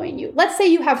Instagram following you. Let's say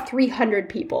you have 300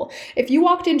 people. If you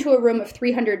walked into a room of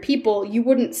 300 people, you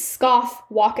wouldn't scoff,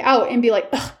 walk out and be like,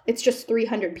 ugh, it's just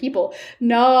 300 people.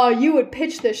 No, you would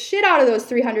pitch the shit out of those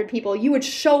 300 people. You would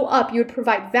show up, you would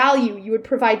provide value, you would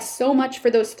provide so much for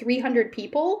those 300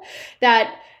 people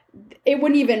that it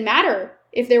wouldn't even matter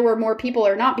if there were more people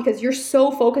or not, because you're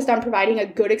so focused on providing a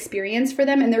good experience for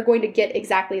them and they're going to get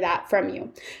exactly that from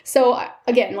you. So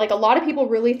again, like a lot of people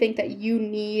really think that you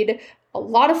need a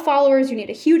lot of followers, you need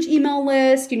a huge email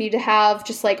list, you need to have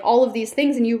just like all of these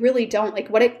things, and you really don't. Like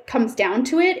what it comes down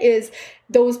to it is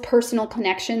those personal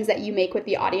connections that you make with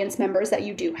the audience members that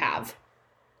you do have.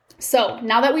 So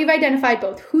now that we've identified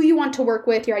both who you want to work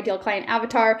with, your ideal client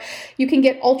avatar, you can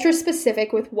get ultra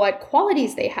specific with what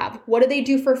qualities they have. What do they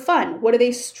do for fun? What do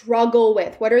they struggle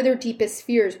with? What are their deepest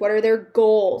fears? What are their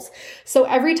goals? So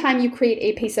every time you create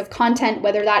a piece of content,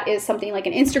 whether that is something like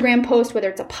an Instagram post, whether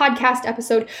it's a podcast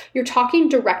episode, you're talking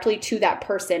directly to that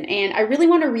person. And I really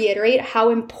want to reiterate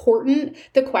how important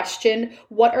the question,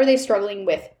 what are they struggling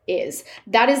with, is.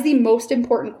 That is the most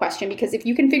important question, because if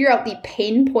you can figure out the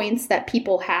pain points that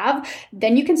people have,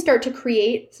 then you can start to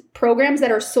create programs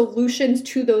that are solutions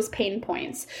to those pain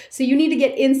points. So you need to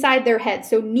get inside their head.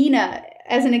 So Nina,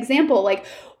 as an example, like,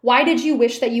 why did you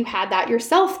wish that you had that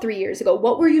yourself 3 years ago?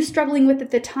 What were you struggling with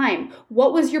at the time?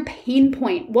 What was your pain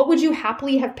point? What would you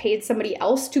happily have paid somebody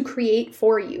else to create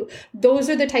for you? Those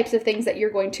are the types of things that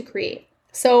you're going to create.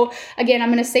 So again, I'm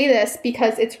going to say this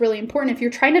because it's really important. If you're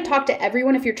trying to talk to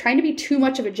everyone, if you're trying to be too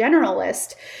much of a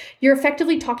generalist, you're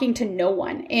effectively talking to no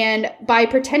one. And by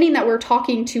pretending that we're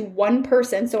talking to one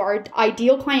person, so our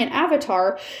ideal client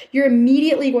avatar, you're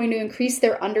immediately going to increase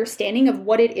their understanding of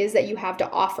what it is that you have to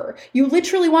offer. You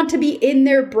literally want to be in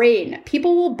their brain.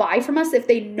 People will buy from us if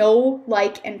they know,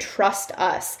 like, and trust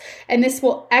us. And this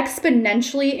will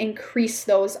exponentially increase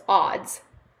those odds.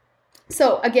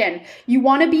 So again, you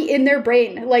want to be in their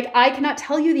brain. Like, I cannot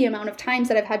tell you the amount of times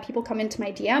that I've had people come into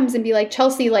my DMs and be like,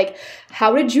 Chelsea, like,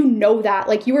 how did you know that?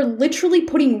 Like, you were literally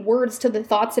putting words to the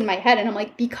thoughts in my head. And I'm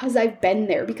like, because I've been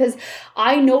there, because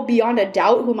I know beyond a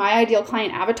doubt who my ideal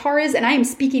client avatar is. And I am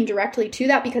speaking directly to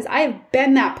that because I have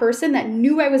been that person that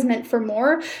knew I was meant for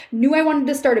more, knew I wanted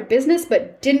to start a business,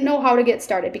 but didn't know how to get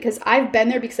started, because I've been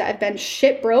there, because I've been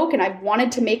shit broke and I've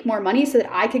wanted to make more money so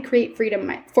that I could create freedom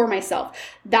for myself.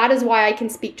 That is why I can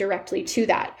speak directly to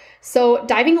that. So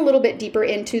diving a little bit deeper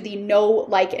into the know,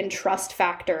 like, and trust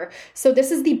factor. So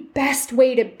this is the best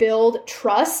way to build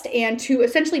trust and to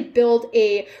essentially build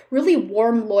a really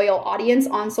warm, loyal audience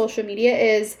on social media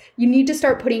is you need to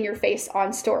start putting your face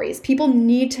on stories. People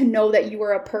need to know that you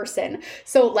are a person.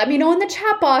 So let me know in the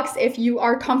chat box if you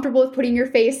are comfortable with putting your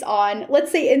face on,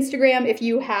 let's say Instagram, if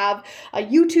you have a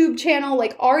YouTube channel,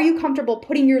 like, are you comfortable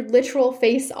putting your literal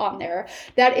face on there?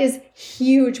 That is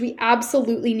huge. We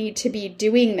absolutely need to be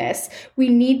doing this. We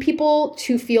need people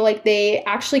to feel like they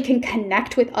actually can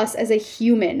connect with us as a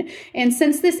human. And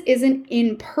since this isn't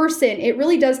in person, it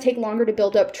really does take longer to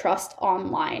build up trust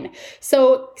online.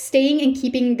 So staying and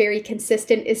keeping very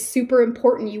consistent is super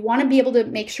important. You want to be able to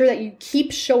make sure that you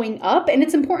keep showing up, and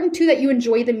it's important too that you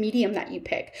enjoy the medium that you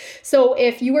pick. So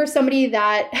if you are somebody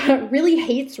that really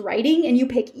hates writing and you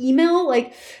pick email,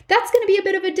 like, that's going to be a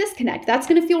bit of a disconnect. That's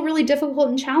going to feel really difficult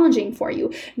and challenging for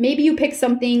you. Maybe you pick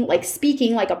something like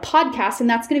speaking, like a podcast, and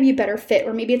that's going to be a better fit,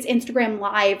 or maybe it's Instagram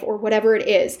Live or whatever it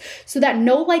is. So that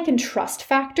know, like, and trust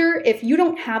factor, if you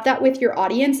don't have that with your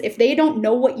audience, if they don't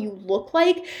know what you look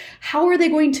like, how are they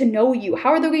going to know you? How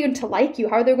are they going to like you?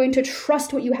 How are they going to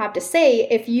trust what you have to say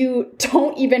if you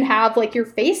don't even have, like, your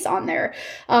face on there?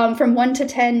 From 1 to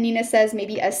 10, Nina says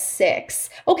maybe a 6.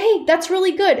 Okay, that's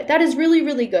really good. That is really,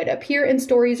 really good. Appear in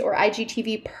stories or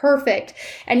IGTV, perfect.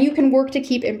 And you can work to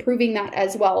keep improving that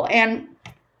as well. And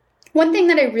one thing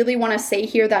that I really want to say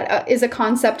here that is a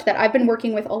concept that I've been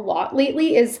working with a lot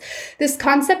lately is this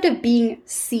concept of being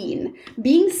seen.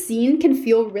 Being seen can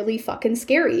feel really fucking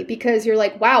scary because you're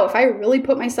like, wow, if I really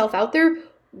put myself out there,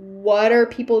 what are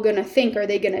people going to think? Are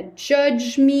they going to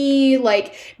judge me?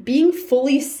 Like, being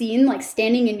fully seen, like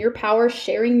standing in your power,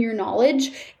 sharing your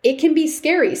knowledge, it can be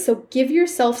scary. So give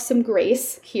yourself some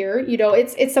grace here. You know,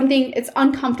 it's something, it's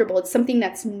uncomfortable. It's something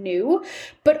that's new,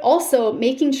 but also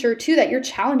making sure too that you're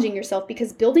challenging yourself,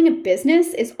 because building a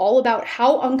business is all about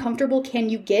how uncomfortable can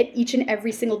you get each and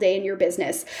every single day in your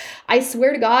business. I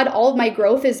swear to God, all of my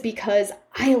growth is because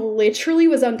I literally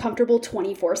was uncomfortable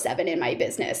 24/7 in my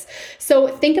business. So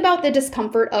think about the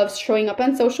discomfort of showing up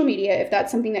on social media if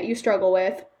that's something that you struggle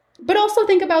with. But also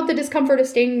think about the discomfort of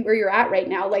staying where you're at right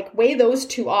now. Like, weigh those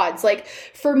two odds. Like,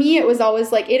 for me, it was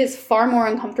always like, it is far more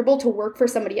uncomfortable to work for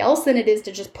somebody else than it is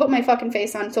to just put my fucking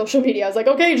face on social media. I was like,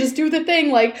 okay, just do the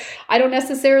thing. Like, I don't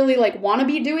necessarily like want to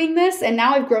be doing this. And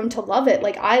now I've grown to love it.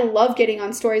 Like, I love getting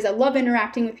on stories. I love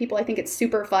interacting with people. I think it's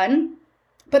super fun.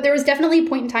 But there was definitely a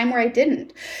point in time where I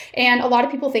didn't. And a lot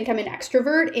of people think I'm an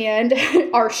extrovert and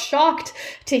are shocked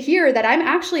to hear that I'm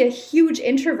actually a huge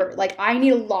introvert. Like, I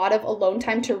need a lot of alone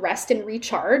time to rest and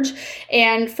recharge.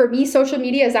 And for me, social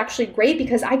media is actually great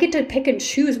because I get to pick and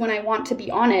choose when I want to be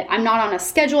on it. I'm not on a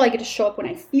schedule. I get to show up when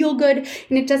I feel good,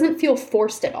 and it doesn't feel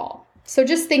forced at all. So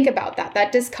just think about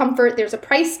that discomfort. There's a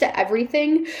price to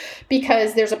everything,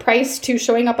 because there's a price to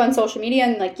showing up on social media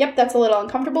and like, yep, that's a little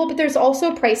uncomfortable, but there's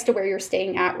also a price to where you're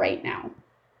staying at right now.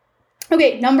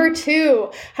 Okay, number 2,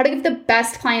 how to give the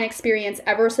best client experience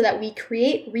ever so that we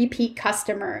create repeat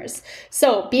customers.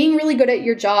 So being really good at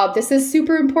your job, this is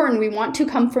super important. We want to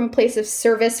come from a place of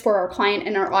service for our client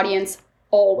and our audience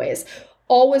always.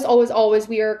 Always, always, always,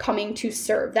 we are coming to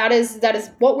serve. That is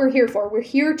what we're here for. We're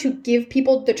here to give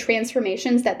people the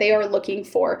transformations that they are looking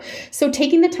for. So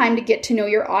taking the time to get to know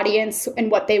your audience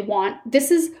and what they want,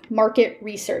 this is market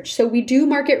research. So we do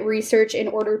market research in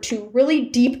order to really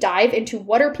deep dive into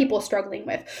what are people struggling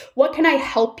with? What can I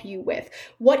help you with?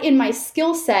 What in my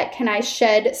skill set can I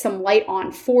shed some light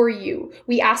on for you?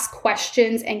 We ask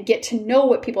questions and get to know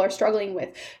what people are struggling with.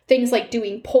 Things like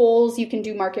doing polls. You can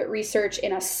do market research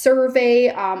in a survey.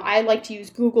 I like to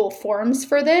use Google Forms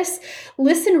for this.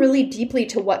 Listen really deeply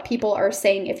to what people are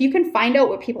saying. If you can find out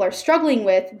what people are struggling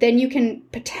with, then you can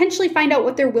potentially find out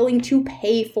what they're willing to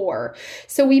pay for.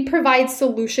 So we provide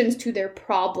solutions to their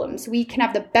problems. We can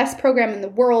have the best program in the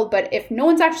world, but if no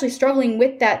one's actually struggling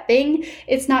with that thing,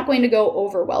 it's not going to go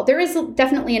over well. There is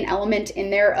definitely an element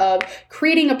in there of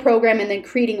creating a program and then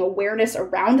creating awareness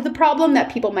around the problem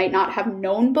that people might not have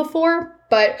known before.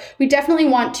 But we definitely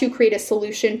want to create a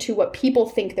solution to what people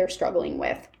think they're struggling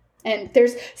with. And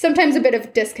there's sometimes a bit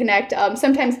of disconnect.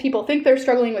 Sometimes people think they're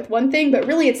struggling with one thing, but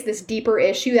really it's this deeper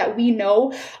issue that we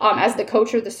know as the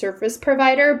coach or the service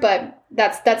provider. But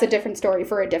that's a different story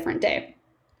for a different day.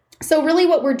 So really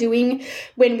what we're doing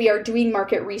when we are doing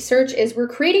market research is we're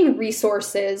creating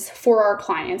resources for our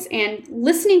clients and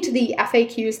listening to the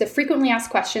FAQs, the frequently asked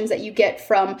questions that you get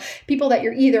from people that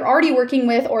you're either already working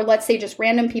with, or let's say just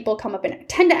random people come up and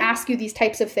tend to ask you these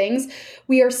types of things.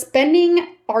 We are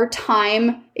spending our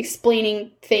time explaining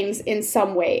things in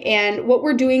some way. And what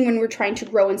we're doing when we're trying to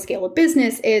grow and scale a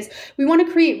business is we want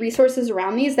to create resources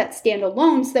around these that stand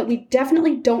alone so that we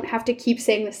definitely don't have to keep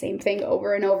saying the same thing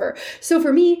over and over. So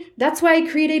for me, that's why I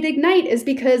created Ignite, is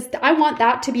because I want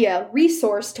that to be a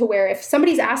resource to where if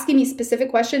somebody's asking me specific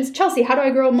questions, Chelsea, how do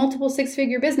I grow a multiple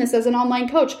 6-figure business as an online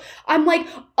coach? I'm like,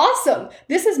 awesome.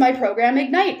 This is my program,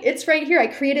 Ignite. It's right here. I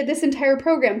created this entire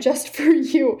program just for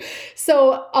you.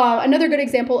 So another good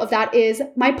example of that is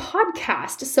my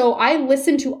podcast. So I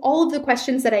listen to all of the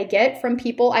questions that I get from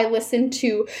people. I listen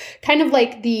to kind of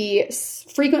like the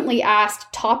frequently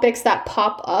asked topics that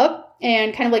pop up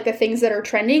and kind of like the things that are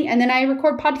trending. And then I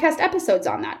record podcast episodes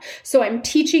on that. So I'm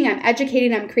teaching, I'm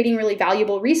educating, I'm creating really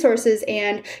valuable resources,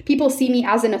 and people see me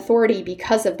as an authority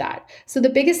because of that. So the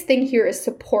biggest thing here is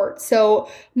support. So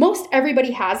most everybody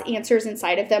has answers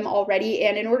inside of them already.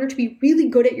 And in order to be really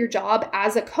good at your job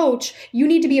as a coach, you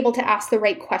need to be able to ask the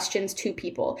right questions to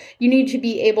people. You need to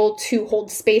be able to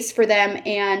hold space for them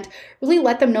and really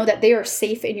let them know that they are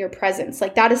safe in your presence.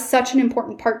 Like, that is such an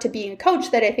important part to being a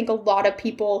coach that I think a lot of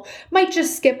people might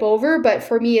just skip over. But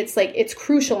for me, it's like, it's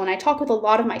crucial. And I talk with a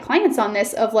lot of my clients on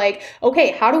this of like,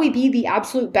 okay, how do we be the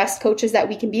absolute best coaches that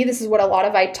we can be? This is what a lot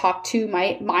of I talk to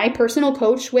my personal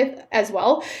coach with as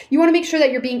well. You want to make sure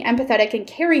that you're being empathetic and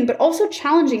caring, but also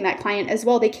challenging that client as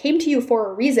well. They came to you for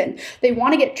a reason. They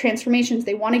want to get transformations.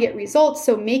 They want to get results.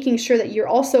 So making sure that you're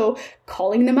also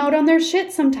calling them out on their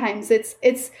shit sometimes.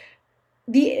 It's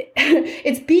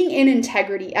being in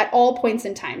integrity at all points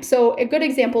in time. So a good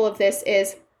example of this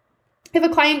is if a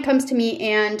client comes to me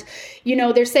and,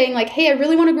 they're saying like, hey, I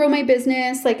really want to grow my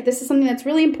business. Like, this is something that's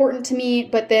really important to me,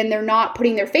 but then they're not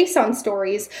putting their face on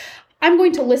stories. I'm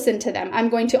going to listen to them. I'm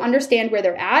going to understand where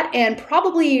they're at and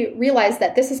probably realize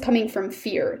that this is coming from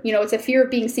fear. It's a fear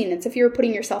of being seen. It's a fear of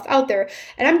putting yourself out there.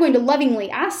 And I'm going to lovingly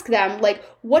ask them, like,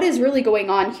 what is really going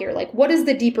on here? Like, what is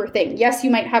the deeper thing? Yes, you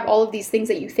might have all of these things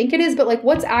that you think it is, but like,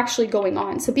 what's actually going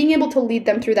on? So being able to lead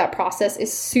them through that process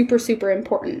is super, super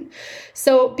important.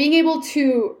 So being able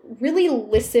to really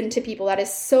listen to people, that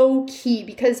is so key,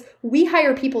 because we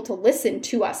hire people to listen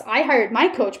to us. I hired my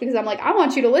coach because I'm like, I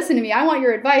want you to listen to me. I want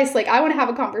your advice. Like, I want to have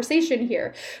a conversation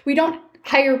here. We don't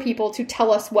hire people to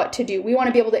tell us what to do. We want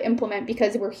to be able to implement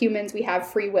because we're humans. We have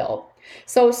free will.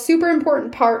 So super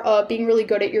important part of being really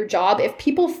good at your job. If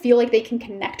people feel like they can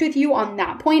connect with you on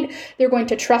that point, they're going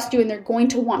to trust you and they're going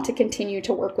to want to continue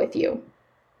to work with you.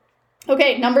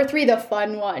 Okay, number 3, the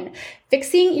fun one,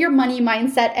 fixing your money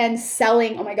mindset and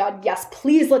selling. Oh my God, yes,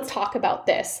 please, let's talk about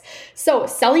this. So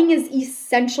selling is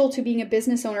essential to being a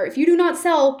business owner. If you do not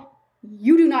sell,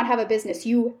 you do not have a business.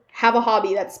 You have a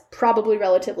hobby that's probably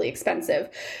relatively expensive.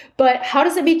 But how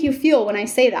does it make you feel when I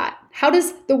say that? How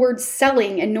does the word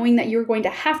selling and knowing that you're going to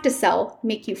have to sell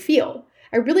make you feel?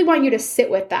 I really want you to sit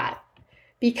with that,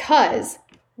 because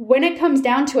when it comes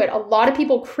down to it, a lot of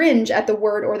people cringe at the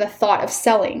word or the thought of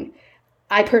selling.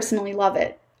 I personally love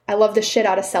it. I love the shit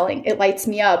out of selling. It lights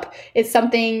me up. It's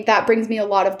something that brings me a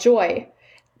lot of joy,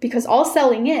 because all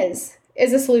selling is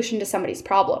a solution to somebody's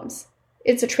problems.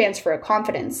 It's a transfer of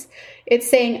confidence. It's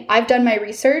saying, I've done my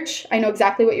research. I know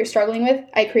exactly what you're struggling with.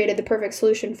 I created the perfect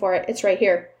solution for it. It's right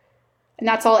here. And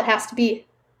that's all it has to be.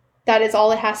 That is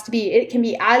all it has to be. It can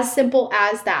be as simple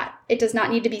as that. It does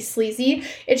not need to be sleazy.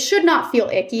 It should not feel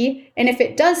icky. And if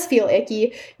it does feel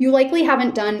icky, you likely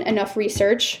haven't done enough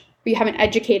research, or you haven't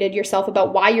educated yourself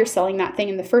about why you're selling that thing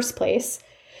in the first place.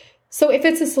 So if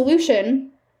it's a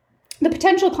solution, the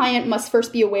potential client must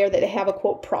first be aware that they have a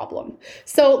quote problem.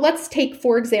 So let's take,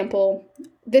 for example,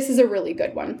 this is a really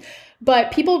good one,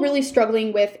 but people really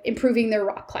struggling with improving their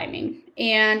rock climbing.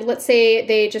 And let's say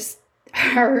they just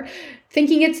are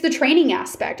thinking it's the training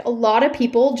aspect. A lot of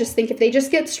people just think if they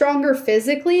just get stronger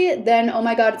physically, then, oh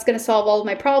my God, it's going to solve all of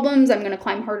my problems. I'm going to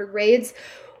climb harder grades.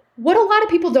 What a lot of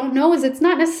people don't know is it's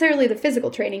not necessarily the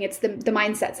physical training. It's the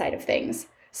mindset side of things.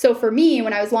 So for me,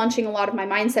 when I was launching a lot of my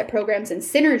mindset programs in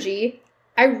Synergy,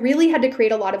 I really had to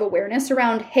create a lot of awareness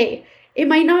around, hey, it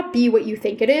might not be what you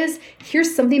think it is.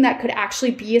 Here's something that could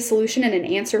actually be a solution and an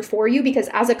answer for you, because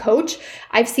as a coach,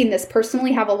 I've seen this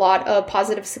personally have a lot of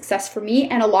positive success for me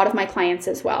and a lot of my clients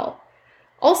as well.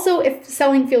 Also, if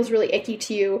selling feels really icky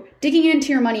to you, digging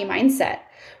into your money mindset.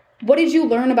 What did you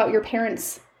learn about your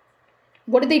parents?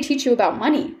 What did they teach you about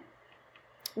money?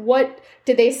 What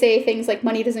did they say? Things like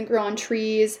money doesn't grow on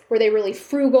trees? Were they really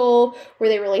frugal? Were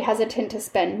they really hesitant to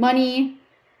spend money?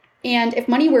 And if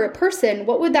money were a person,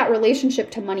 what would that relationship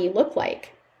to money look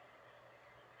like?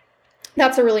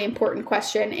 That's a really important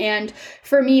question. And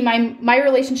for me, my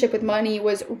relationship with money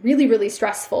was really, really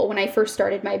stressful when I first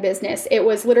started my business. It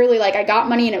was literally like I got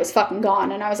money and it was fucking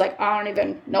gone. And I was like, I don't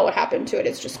even know what happened to it.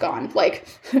 It's just gone. Like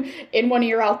in one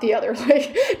ear, out the other.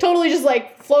 Like totally just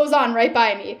like flows on right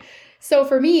by me. So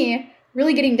for me,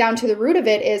 really getting down to the root of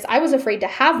it is I was afraid to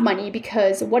have money,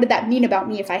 because what did that mean about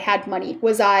me if I had money?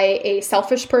 Was I a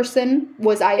selfish person?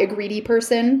 Was I a greedy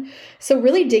person? So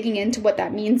really digging into what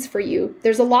that means for you.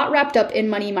 There's a lot wrapped up in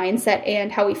money mindset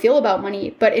and how we feel about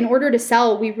money, but in order to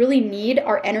sell, we really need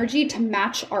our energy to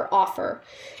match our offer.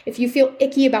 If you feel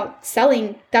icky about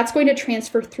selling, that's going to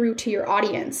transfer through to your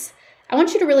audience. I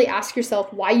want you to really ask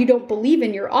yourself why you don't believe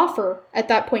in your offer at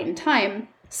that point in time.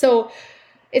 So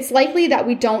it's likely that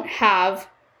we don't have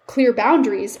clear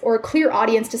boundaries or a clear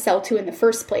audience to sell to in the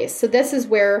first place. So this is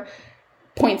where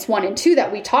points 1 and 2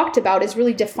 that we talked about is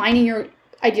really defining your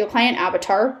ideal client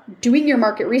avatar, doing your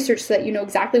market research so that you know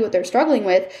exactly what they're struggling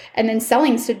with, and then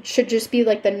selling should just be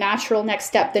like the natural next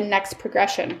step, the next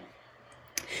progression.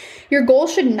 Your goal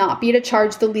should not be to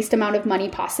charge the least amount of money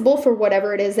possible for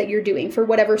whatever it is that you're doing, for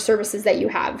whatever services that you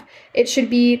have. It should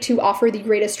be to offer the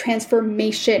greatest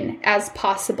transformation as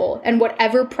possible, and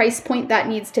whatever price point that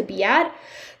needs to be at.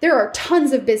 There are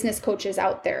tons of business coaches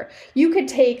out there. You could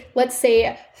take, let's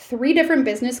say, 3 different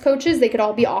business coaches. They could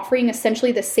all be offering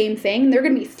essentially the same thing. They're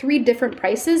going to be 3 different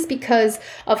prices because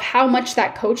of how much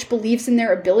that coach believes in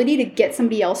their ability to get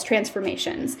somebody else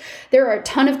transformations. There are a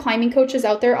ton of climbing coaches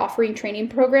out there offering training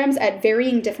programs at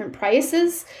varying different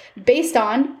prices based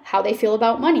on how they feel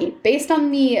about money, based on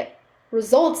the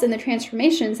results and the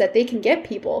transformations that they can get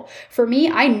people. For me,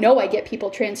 I know I get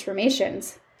people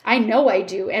transformations. I know I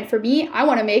do. And for me, I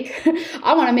want to make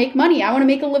money. I want to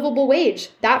make a livable wage.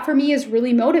 That for me is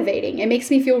really motivating. It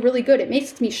makes me feel really good. It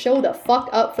makes me show the fuck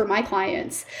up for my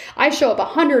clients. I show up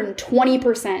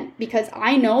 120% because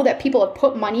I know that people have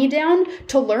put money down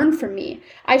to learn from me.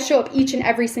 I show up each and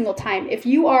every single time. If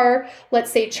you are,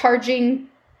 let's say, charging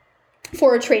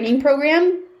for a training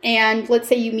program, and let's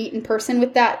say you meet in person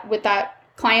with that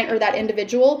client or that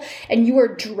individual, and you are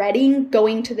dreading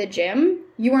going to the gym,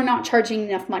 you are not charging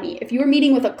enough money. If you are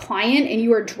meeting with a client and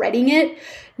you are dreading it,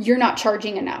 you're not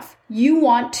charging enough. You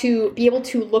want to be able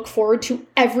to look forward to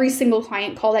every single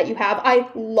client call that you have. I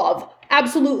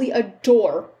absolutely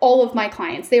adore all of my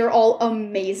clients. They are all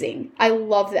amazing. I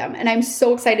love them. And I'm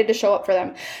so excited to show up for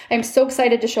them. I'm so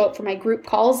excited to show up for my group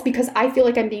calls because I feel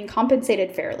like I'm being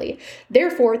compensated fairly.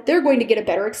 Therefore, they're going to get a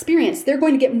better experience. They're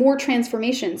going to get more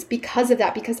transformations because of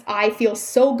that, because I feel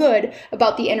so good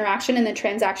about the interaction and the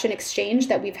transaction exchange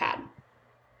that we've had.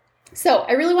 So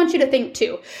I really want you to think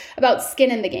too about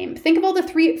skin in the game. Think of all the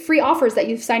free offers that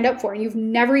you've signed up for and you've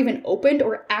never even opened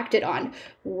or acted on.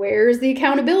 Where's the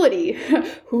accountability?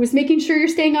 Who's making sure you're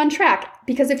staying on track?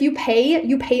 Because if you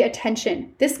pay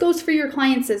attention. This goes for your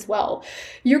clients as well.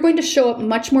 You're going to show up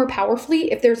much more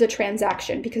powerfully if there's a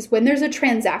transaction, because when there's a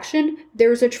transaction,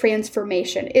 there's a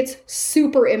transformation. It's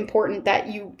super important that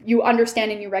you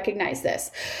understand and you recognize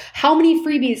this. How many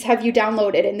freebies have you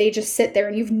downloaded and they just sit there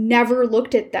and you've never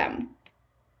looked at them?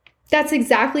 That's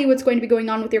exactly what's going to be going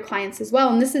on with your clients as well.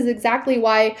 And this is exactly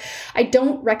why I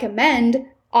don't recommend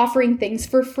offering things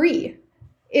for free.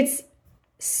 It's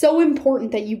so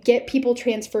important that you get people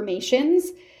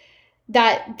transformations,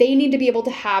 that they need to be able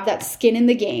to have that skin in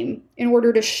the game in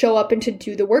order to show up and to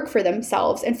do the work for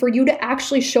themselves and for you to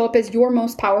actually show up as your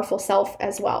most powerful self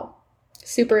as well.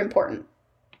 Super important.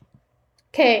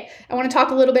 Okay, I want to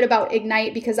talk a little bit about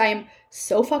Ignite because I am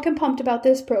so fucking pumped about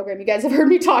this program. You guys have heard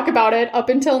me talk about it up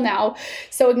until now.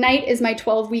 So Ignite is my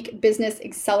 12-week business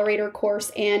accelerator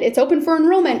course, and it's open for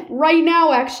enrollment right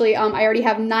now, actually. I already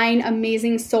have 9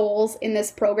 amazing souls in this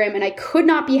program, and I could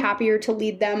not be happier to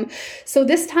lead them. So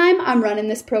this time I'm running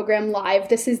this program live.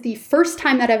 This is the first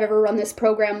time that I've ever run this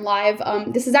program live.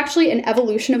 This is actually an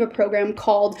evolution of a program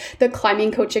called the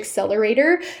Climbing Coach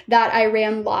Accelerator that I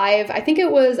ran live. I think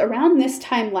it was around this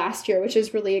time last year, which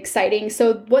is really exciting.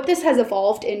 So what this has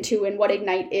evolved into and what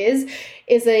Ignite is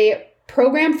a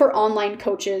program for online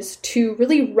coaches to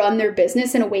really run their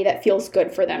business in a way that feels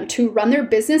good for them, to run their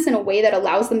business in a way that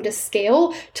allows them to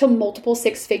scale to multiple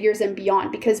 6 figures and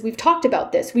beyond. Because we've talked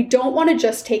about this. We don't want to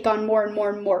just take on more and more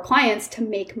and more clients to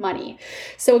make money.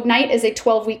 So Ignite is a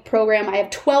 12-week program. I have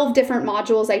 12 different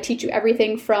modules. I teach you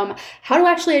everything from how to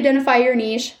actually identify your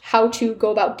niche, how to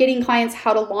go about getting clients,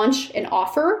 how to launch an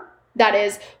offer. That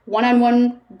is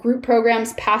one-on-one group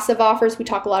programs, passive offers. We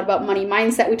talk a lot about money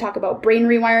mindset. We talk about brain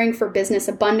rewiring for business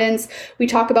abundance. We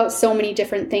talk about so many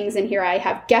different things in here. I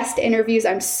have guest interviews.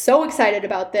 I'm so excited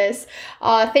about this.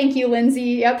 Thank you, Lindsay.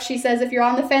 Yep, she says, if you're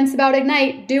on the fence about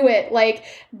Ignite, do it. Like,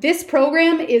 this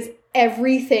program is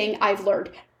everything I've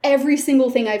learned. Every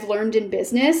single thing I've learned in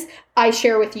business, I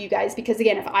share with you guys, because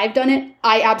again, if I've done it,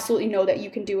 I absolutely know that you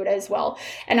can do it as well.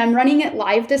 And I'm running it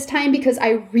live this time because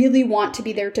I really want to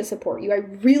be there to support you. I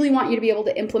really want you to be able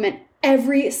to implement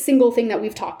every single thing that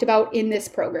we've talked about in this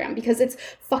program, because it's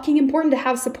fucking important to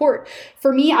have support.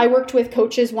 For me, I worked with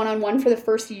coaches one-on-one for the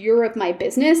first year of my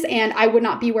business, and I would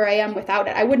not be where I am without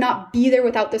it. I would not be there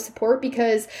without the support,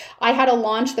 because I had a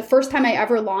launch. The first time I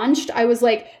ever launched, I was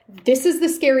like, this is the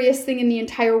scariest thing in the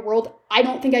entire world. I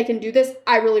don't think I can do this.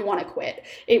 I really want to quit.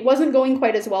 It wasn't going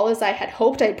quite as well as I had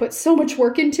hoped. I had put so much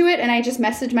work into it, and I just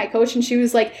messaged my coach and she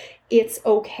was like, it's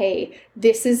okay.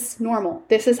 This is normal.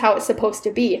 This is how it's supposed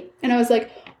to be. And I was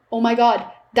like, oh my God,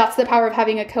 that's the power of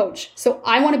having a coach. So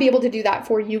I want to be able to do that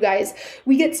for you guys.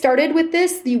 We get started with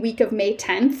this the week of May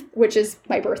 10th, which is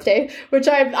my birthday, which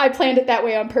I planned it that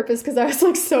way on purpose because I was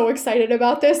like so excited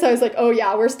about this. I was like, oh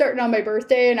yeah, we're starting on my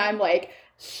birthday, and I'm like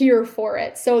here for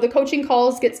it. So the coaching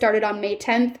calls get started on May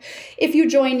 10th. If you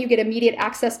join, you get immediate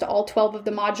access to all 12 of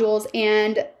the modules.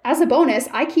 And as a bonus,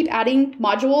 I keep adding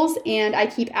modules and I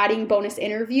keep adding bonus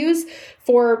interviews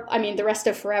for, the rest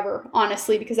of forever,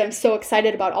 honestly, because I'm so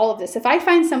excited about all of this. If I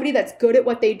find somebody that's good at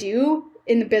what they do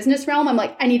in the business realm, I'm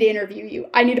like, I need to interview you.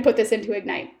 I need to put this into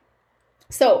Ignite.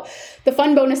 So the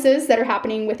fun bonuses that are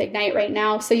happening with Ignite right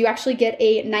now. So you actually get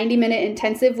a 90-minute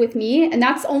intensive with me, and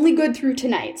that's only good through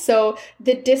tonight. So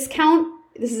the discount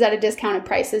this is at a discounted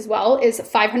price as well, is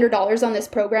 $500 on this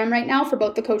program right now for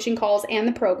both the coaching calls and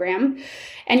the program.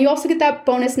 And you also get that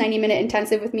bonus 90-minute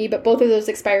intensive with me, but both of those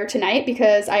expire tonight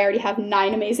because I already have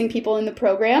 9 amazing people in the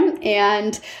program,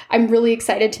 and I'm really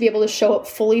excited to be able to show up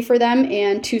fully for them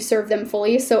and to serve them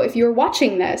fully. So if you're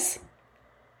watching this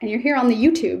and you're here on the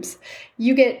YouTubes,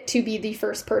 you get to be the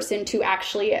first person to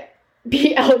actually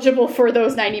be eligible for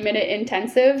those 90-minute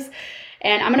intensives.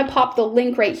 And I'm going to pop the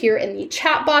link right here in the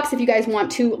chat box. If you guys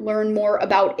want to learn more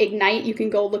about Ignite, you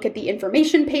can go look at the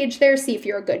information page there, see if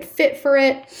you're a good fit for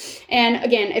it. And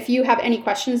again, if you have any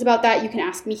questions about that, you can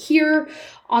ask me here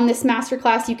on this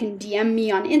masterclass. You can DM me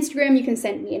on Instagram. You can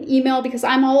send me an email, because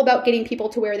I'm all about getting people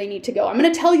to where they need to go. I'm going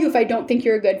to tell you if I don't think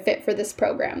you're a good fit for this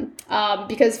program,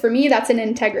 because for me, that's an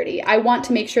integrity. I want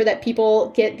to make sure that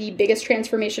people get the biggest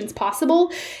transformations possible.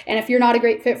 And if you're not a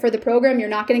great fit for the program, you're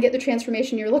not going to get the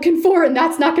transformation you're looking for, and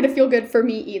that's not going to feel good for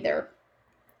me either.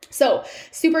 So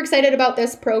super excited about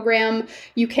this program.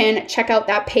 You can check out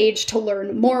that page to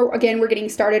learn more. Again, we're getting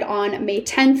started on May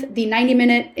 10th, the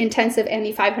 90-minute intensive and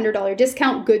the $500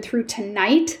 discount, good through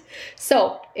tonight.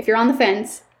 So if you're on the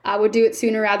fence, I would do it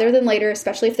sooner rather than later,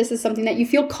 especially if this is something that you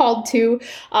feel called to.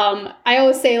 I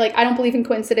always say, I don't believe in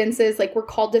coincidences. We're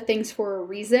called to things for a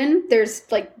reason. There's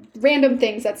random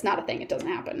things. That's not a thing. It doesn't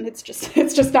happen. It's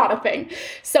just not a thing.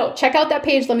 So check out that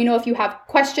page. Let me know if you have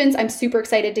questions. I'm super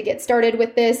excited to get started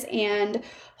with this, and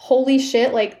holy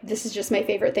shit, this is just my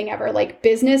favorite thing ever.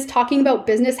 Business, talking about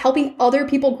business, helping other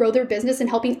people grow their business and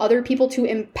helping other people to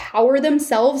empower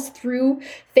themselves through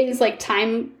things like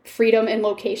time, freedom, and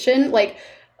location.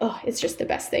 It's just the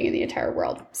best thing in the entire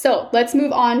world. So let's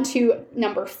move on to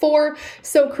number 4.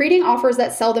 So creating offers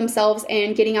that sell themselves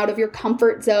and getting out of your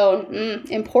comfort zone.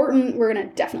 Important. We're going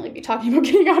to definitely be talking about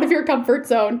getting out of your comfort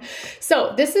zone.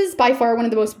 So this is by far one of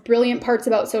the most brilliant parts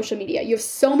about social media. You have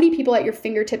so many people at your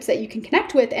fingertips that you can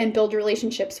connect with and build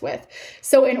relationships with.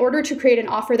 So in order to create an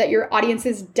offer that your audience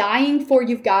is dying for,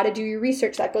 you've got to do your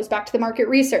research. That goes back to the market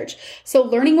research. So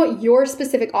learning what your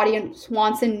specific audience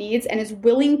wants and needs and is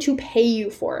willing to pay you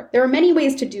for. There are many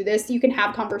ways to do this. You can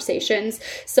have conversations.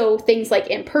 So things like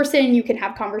in person, you can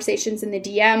have conversations in the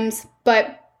DMs,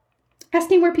 but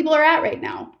asking where people are at right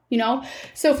now,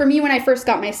 So for me, when I first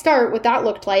got my start, what that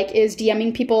looked like is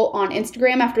DMing people on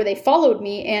Instagram after they followed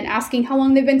me and asking how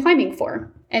long they've been climbing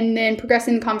for. And then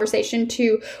progressing the conversation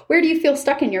to, where do you feel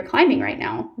stuck in your climbing right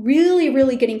now? Really,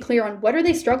 really getting clear on what are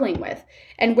they struggling with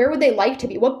and where would they like to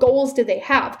be? What goals do they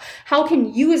have? How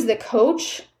can you as the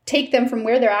coach take them from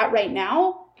where they're at right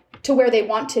now to where they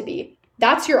want to be?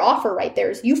 That's your offer right there,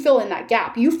 is you fill in that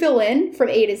gap. You fill in from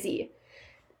A to Z.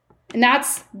 And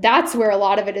that's where a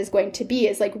lot of it is going to be,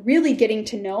 is really getting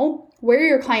to know where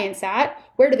your client's at,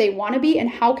 where do they want to be, and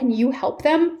how can you help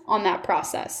them on that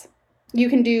process. You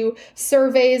can do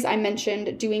surveys, I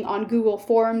mentioned doing on Google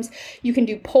Forms. You can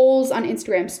do polls on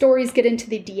Instagram stories, get into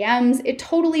the DMs. It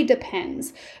totally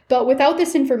depends. But without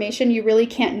this information, you really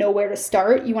can't know where to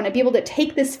start. You want to be able to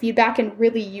take this feedback and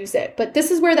really use it. But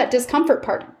this is where that discomfort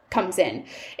part comes in.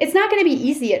 It's not going to be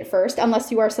easy at first,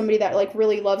 unless you are somebody that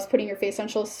really loves putting your face on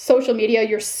social media.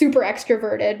 You're super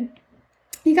extroverted.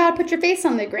 You got to put your face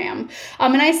on the gram.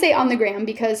 And I say on the gram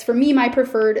because for me, my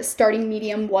preferred starting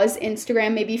medium was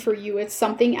Instagram. Maybe for you, it's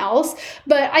something else.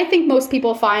 But I think most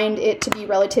people find it to be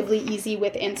relatively easy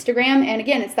with Instagram. And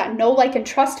again, it's that know, like, and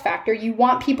trust factor. You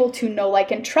want people to know, like,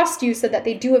 and trust you so that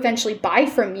they do eventually buy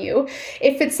from you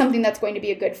if it's something that's going to be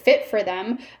a good fit for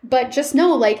them. But just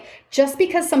know, just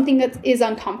because something that is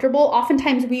uncomfortable,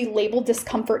 oftentimes we label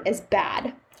discomfort as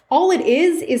bad. All it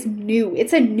is new.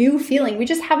 It's a new feeling. We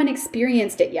just haven't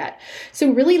experienced it yet. So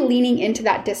really leaning into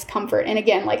that discomfort. And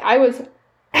again, I was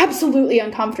absolutely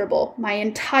uncomfortable my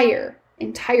entire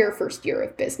first year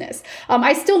of business.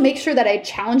 I still make sure that I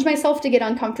challenge myself to get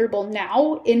uncomfortable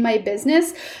now in my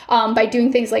business by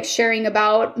doing things like sharing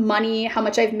about money, how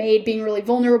much I've made, being really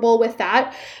vulnerable with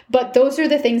that. But those are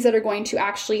the things that are going to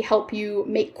actually help you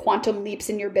make quantum leaps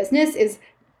in your business. Is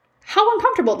how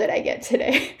uncomfortable did I get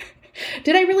today?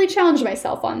 Did I really challenge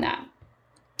myself on that?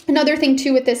 Another thing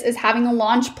too with this is having a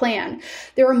launch plan.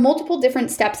 There are multiple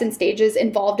different steps and stages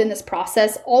involved in this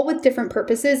process, all with different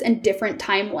purposes and different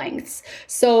time lengths.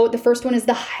 So the first one is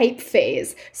the hype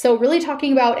phase. So really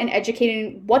talking about and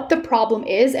educating what the problem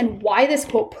is and why this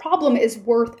quote problem is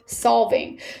worth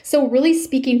solving. So really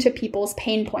speaking to people's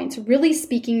pain points, really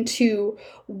speaking to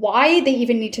why they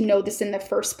even need to know this in the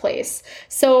first place.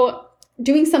 So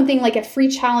doing something like a free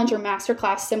challenge or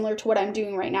masterclass similar to what I'm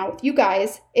doing right now with you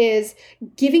guys is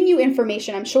giving you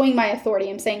information. I'm showing my authority.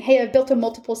 I'm saying, hey, I've built a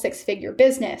multiple 6-figure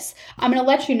business. I'm going to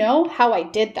let you know how I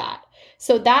did that.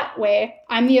 So that way,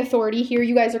 I'm the authority here.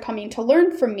 You guys are coming to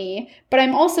learn from me, but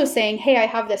I'm also saying, hey, I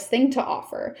have this thing to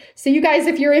offer. So you guys,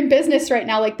 if you're in business right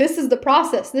now, like this is the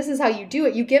process. This is how you do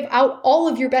it. You give out all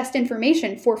of your best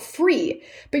information for free,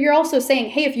 but you're also saying,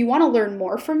 hey, if you want to learn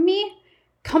more from me,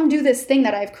 come do this thing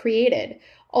that I've created.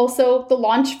 Also, the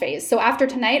launch phase. So after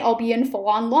tonight, I'll be in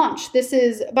full-on launch. This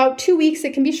is about 2 weeks.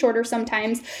 It can be shorter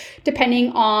sometimes,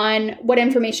 depending on what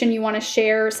information you want to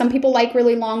share. Some people like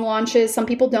really long launches. Some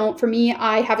people don't. For me,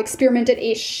 I have experimented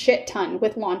a shit ton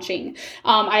with launching.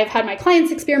 I've had my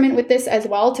clients experiment with this as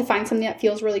well to find something that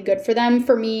feels really good for them.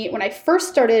 For me, when I first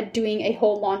started doing a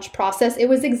whole launch process, it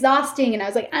was exhausting. And I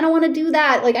was like, I don't want to do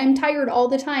that. Like, I'm tired all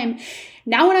the time.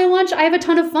 Now when I launch, I have a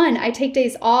ton of fun. I take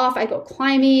days off. I go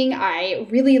climbing. I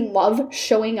really love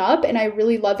showing up and I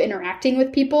really love interacting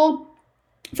with people.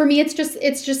 For me, it's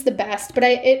just the best, but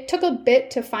it took a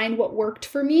bit to find what worked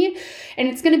for me, and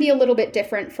it's going to be a little bit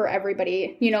different for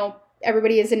everybody. You know,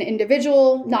 everybody is an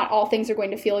individual. Not all things are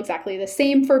going to feel exactly the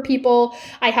same for people.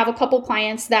 I have a couple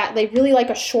clients that they really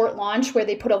like a short launch where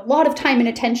they put a lot of time and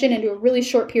attention into a really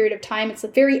short period of time. It's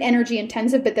very energy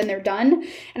intensive, but then they're done.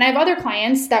 And I have other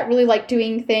clients that really like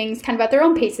doing things kind of at their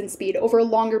own pace and speed over a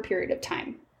longer period of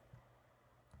time.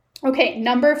 Okay,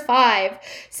 number 5.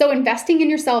 So investing in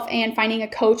yourself and finding a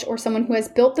coach or someone who has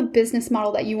built the business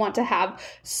model that you want to have,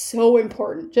 so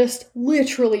important, just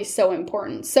literally so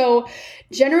important. So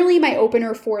generally my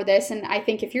opener for this, and I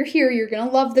think if you're here, you're going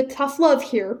to love the tough love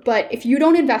here, but if you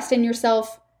don't invest in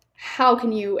yourself, how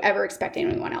can you ever expect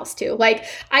anyone else to? Like,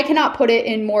 I cannot put it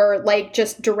in more like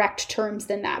just direct terms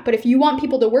than that. But if you want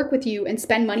people to work with you and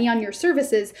spend money on your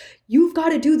services, you've got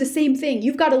to do the same thing.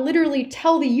 You've got to literally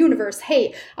tell the universe,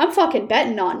 hey, I'm fucking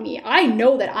betting on me. I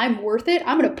know that I'm worth it.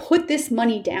 I'm going to put this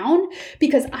money down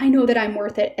because I know that I'm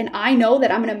worth it. And I know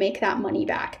that I'm going to make that money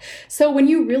back. So when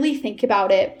you really think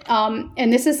about it,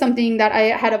 and this is something that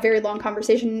I had a very long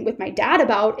conversation with my dad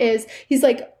about, is he's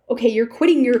like, okay, you're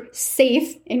quitting your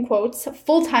safe, in quotes,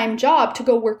 full-time job to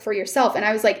go work for yourself. And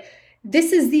I was like,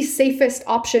 this is the safest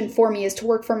option for me, is to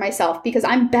work for myself, because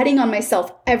I'm betting on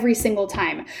myself every single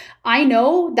time. I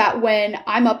know that when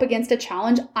I'm up against a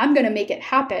challenge, I'm going to make it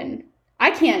happen.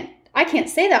 I can't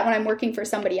say that when I'm working for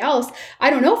somebody else. I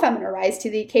don't know if I'm going to rise to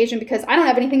the occasion because I don't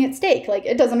have anything at stake. Like,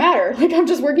 it doesn't matter. Like, I'm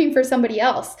just working for somebody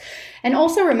else. And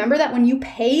also remember that when you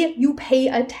pay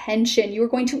attention. You are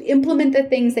going to implement the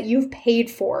things that you've paid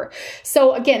for.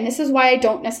 So again, this is why I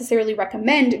don't necessarily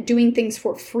recommend doing things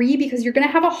for free, because you're going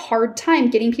to have a hard time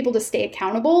getting people to stay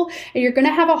accountable, and you're going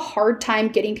to have a hard time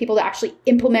getting people to actually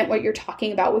implement what you're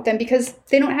talking about with them because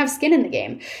they don't have skin in the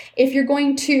game. If you're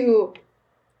going to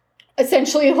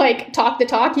essentially like talk the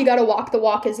talk, you got to walk the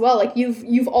walk as well. Like,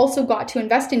 you've also got to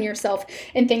invest in yourself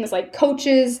in things like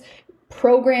coaches,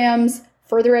 programs,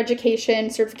 further education,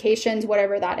 certifications,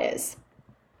 whatever that is.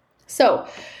 So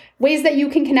ways that you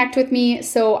can connect with me.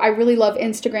 So I really love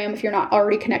Instagram. If you're not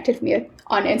already connected with me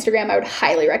on Instagram, I would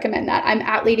highly recommend that. I'm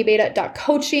at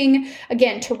ladybeta.coaching.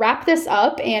 Again, to wrap this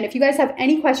up, and if you guys have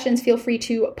any questions, feel free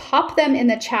to pop them in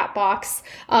the chat box.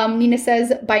 Nina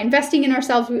says, by investing in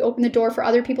ourselves, we open the door for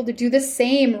other people to do the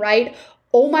same, right?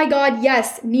 Oh my God,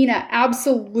 yes, Nina,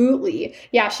 absolutely.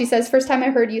 Yeah, she says, first time I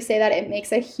heard you say that, it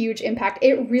makes a huge impact.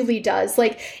 It really does.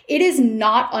 Like, it is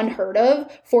not unheard of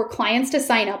for clients to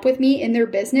sign up with me in their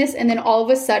business, and then all of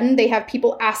a sudden they have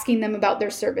people asking them about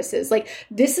their services. Like,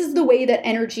 this is the way that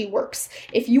energy works.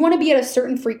 If you want to be at a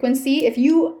certain frequency, if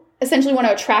you essentially want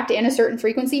to attract in a certain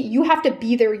frequency, you have to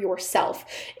be there yourself.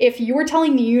 If you're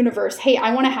telling the universe, hey,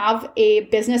 I want to have a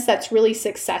business that's really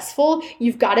successful,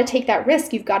 you've got to take that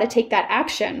risk. You've got to take that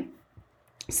action.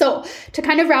 So to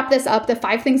kind of wrap this up, the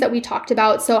 5 things that we talked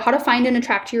about. So how to find and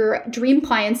attract your dream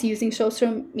clients using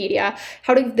social media,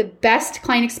 how to have the best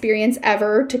client experience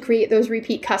ever to create those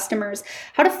repeat customers,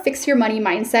 how to fix your money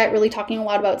mindset, really talking a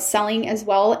lot about selling as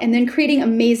well, and then creating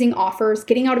amazing offers,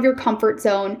 getting out of your comfort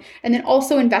zone, and then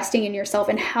also investing in yourself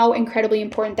and how incredibly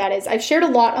important that is. I've shared a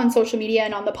lot on social media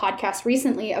and on the podcast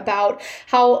recently about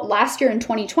how last year in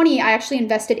 2020, I actually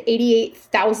invested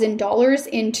 $88,000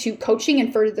 into coaching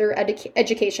and further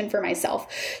education for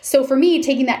myself. So for me,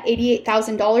 taking that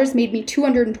 $88,000 made me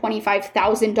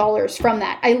 $225,000 from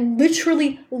that. I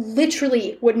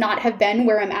literally would not have been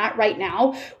where I'm at right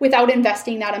now without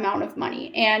investing that amount of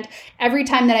money. And every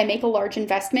time that I make a large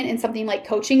investment in something like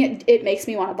coaching, it makes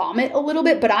me want to vomit a little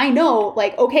bit, but I know,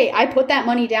 like, okay, I put that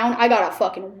money down. I gotta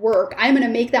fucking work. I'm going to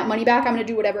make that money back. I'm going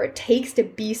to do whatever it takes to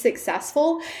be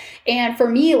successful. And for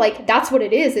me, like, that's what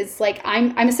it is. It's like,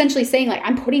 I'm essentially saying, like,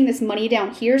 I'm putting this money down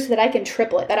here so that I can triple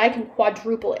triple it, that I can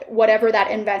quadruple it, whatever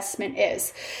that investment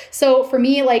is. So for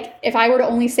me, like if I were to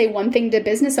only say one thing to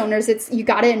business owners, it's you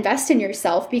got to invest in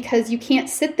yourself, because you can't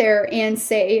sit there and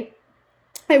say,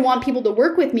 I want people to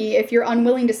work with me if you're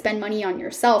unwilling to spend money on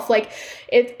yourself. Like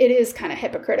it is kind of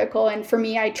hypocritical. And for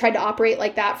me, I tried to operate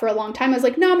like that for a long time. I was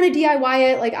like, no, I'm going to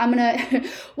DIY it. Like I'm going to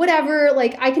whatever,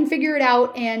 like I can figure it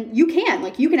out. And you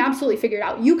can absolutely figure it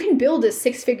out. You can build a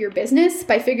 6-figure business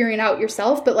by figuring it out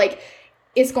yourself, but like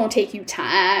it's going to take you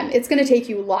time. It's going to take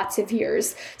you lots of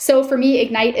years. So for me,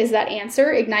 Ignite is that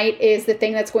answer. Ignite is the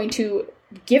thing that's going to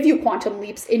give you quantum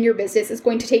leaps in your business. It's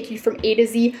going to take you from A to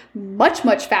Z much,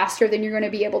 much faster than you're going to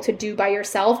be able to do by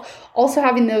yourself. Also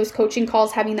having those coaching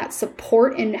calls, having that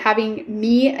support, and having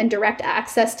me and direct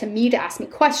access to me to ask me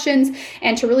questions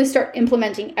and to really start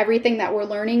implementing everything that we're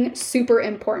learning, super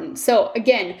important. So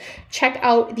again, check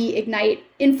out the Ignite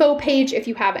info page if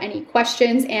you have any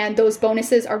questions, and those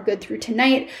bonuses are good through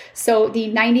tonight. So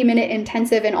the 90-minute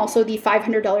intensive and also the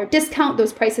 $500 discount,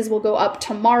 those prices will go up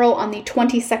tomorrow on the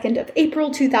 22nd of April,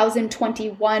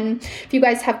 2021. If you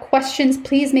guys have questions,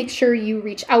 please make sure you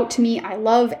reach out to me. I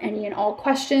love any and all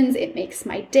questions. It makes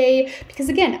my day, because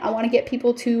again, I want to get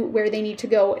people to where they need to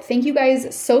go. Thank you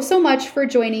guys so much for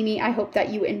joining me. I hope that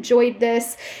you enjoyed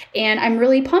this, and I'm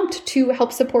really pumped to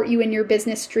help support you in your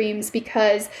business dreams,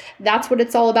 because that's what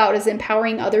it's all about, is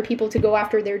empowering other people to go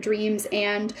after their dreams.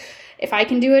 And if I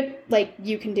can do it, like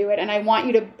you can do it. And I want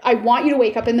you to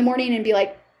wake up in the morning and be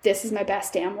like, this is my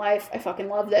best damn life. I fucking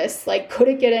love this. Like, could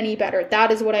it get any better?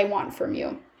 That is what I want from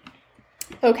you.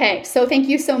 Okay, so thank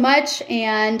you so much.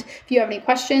 And if you have any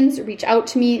questions, reach out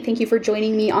to me. Thank you for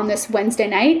joining me on this Wednesday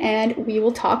night, and we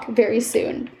will talk very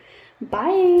soon.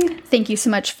 Bye. Thank you so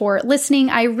much for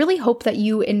listening. I really hope that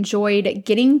you enjoyed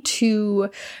getting to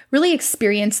really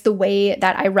experience the way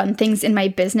that I run things in my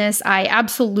business. I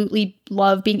absolutely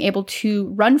love being able to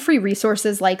run free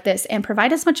resources like this and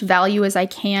provide as much value as I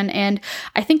can. And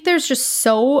I think there's just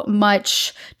so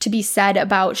much to be said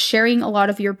about sharing a lot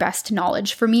of your best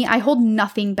knowledge. For me, I hold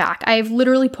nothing back. I've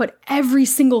literally put every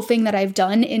single thing that I've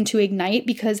done into Ignite,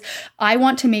 because I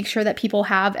want to make sure that people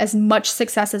have as much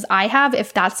success as I have,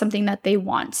 if that's something that they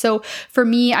want. So for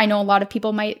me, I know a lot of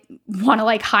people might want to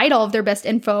like hide all of their best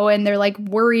info, and they're like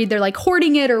worried, they're like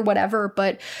hoarding it or whatever.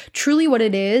 But truly what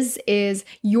it is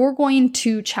you're going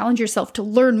to challenge yourself to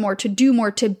learn more, to do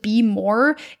more, to be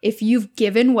more. If you've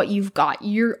given what you've got,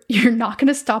 you're not going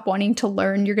to stop wanting to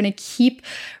learn. You're going to keep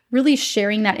really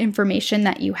sharing that information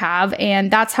that you have. And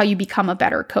that's how you become a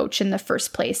better coach in the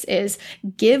first place, is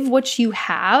give what you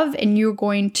have, and you're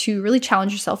going to really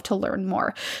challenge yourself to learn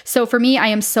more. So for me, I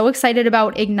am so excited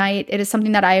about Ignite. It is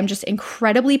something that I am just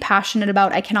incredibly passionate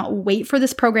about. I cannot wait for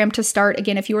this program to start.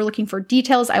 Again, if you are looking for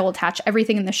details, I will attach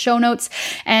everything in the show notes,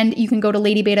 and you can go to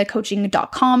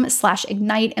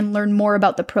ladybetacoaching.com/ignite and learn more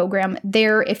about the program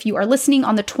there. If you are listening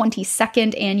on the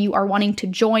 22nd and you are wanting to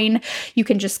join, you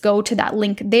can just go to that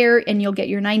link there, and you'll get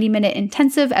your 90-minute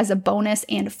intensive as a bonus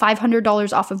and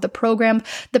 $500 off of the program.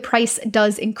 The price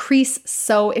does increase.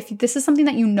 So if this is something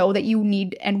that you know that you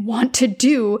need and want to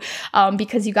do,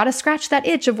 because you got to scratch that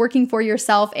itch of working for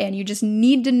yourself, and you just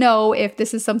need to know if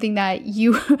this is something that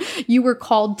you were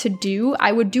called to do,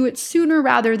 I would do it sooner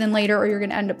rather than later, or you're going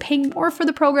to end up paying more for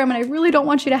the program. And I really don't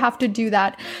want you to have to do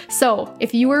that. So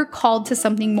if you are called to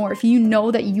something more, if you know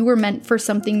that you were meant for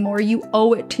something more, you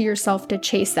owe it to yourself to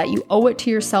chase that. You owe it to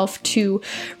yourself to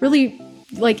really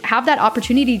like have that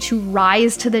opportunity to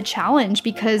rise to the challenge,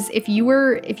 because if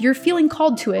you're feeling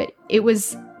called to it, it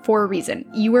was for a reason.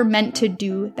 You were meant to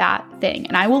do that thing.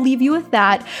 And I will leave you with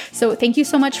that. So thank you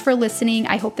so much for listening.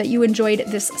 I hope that you enjoyed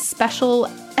this special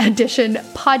edition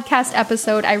podcast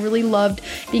episode. I really loved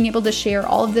being able to share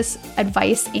all of this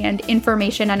advice and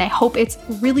information, and I hope it's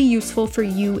really useful for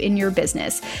you in your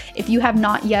business. If you have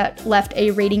not yet left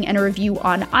a rating and a review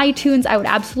on iTunes, I would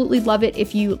absolutely love it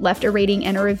if you left a rating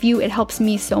and a review. It helps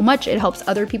me so much. It helps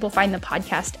other people find the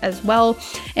podcast as well.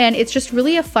 And it's just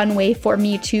really a fun way for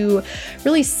me to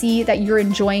really see that you're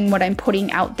enjoying what I'm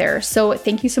putting out there. So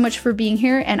thank you so much for being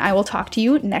here, and I will talk to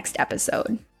you next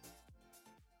episode.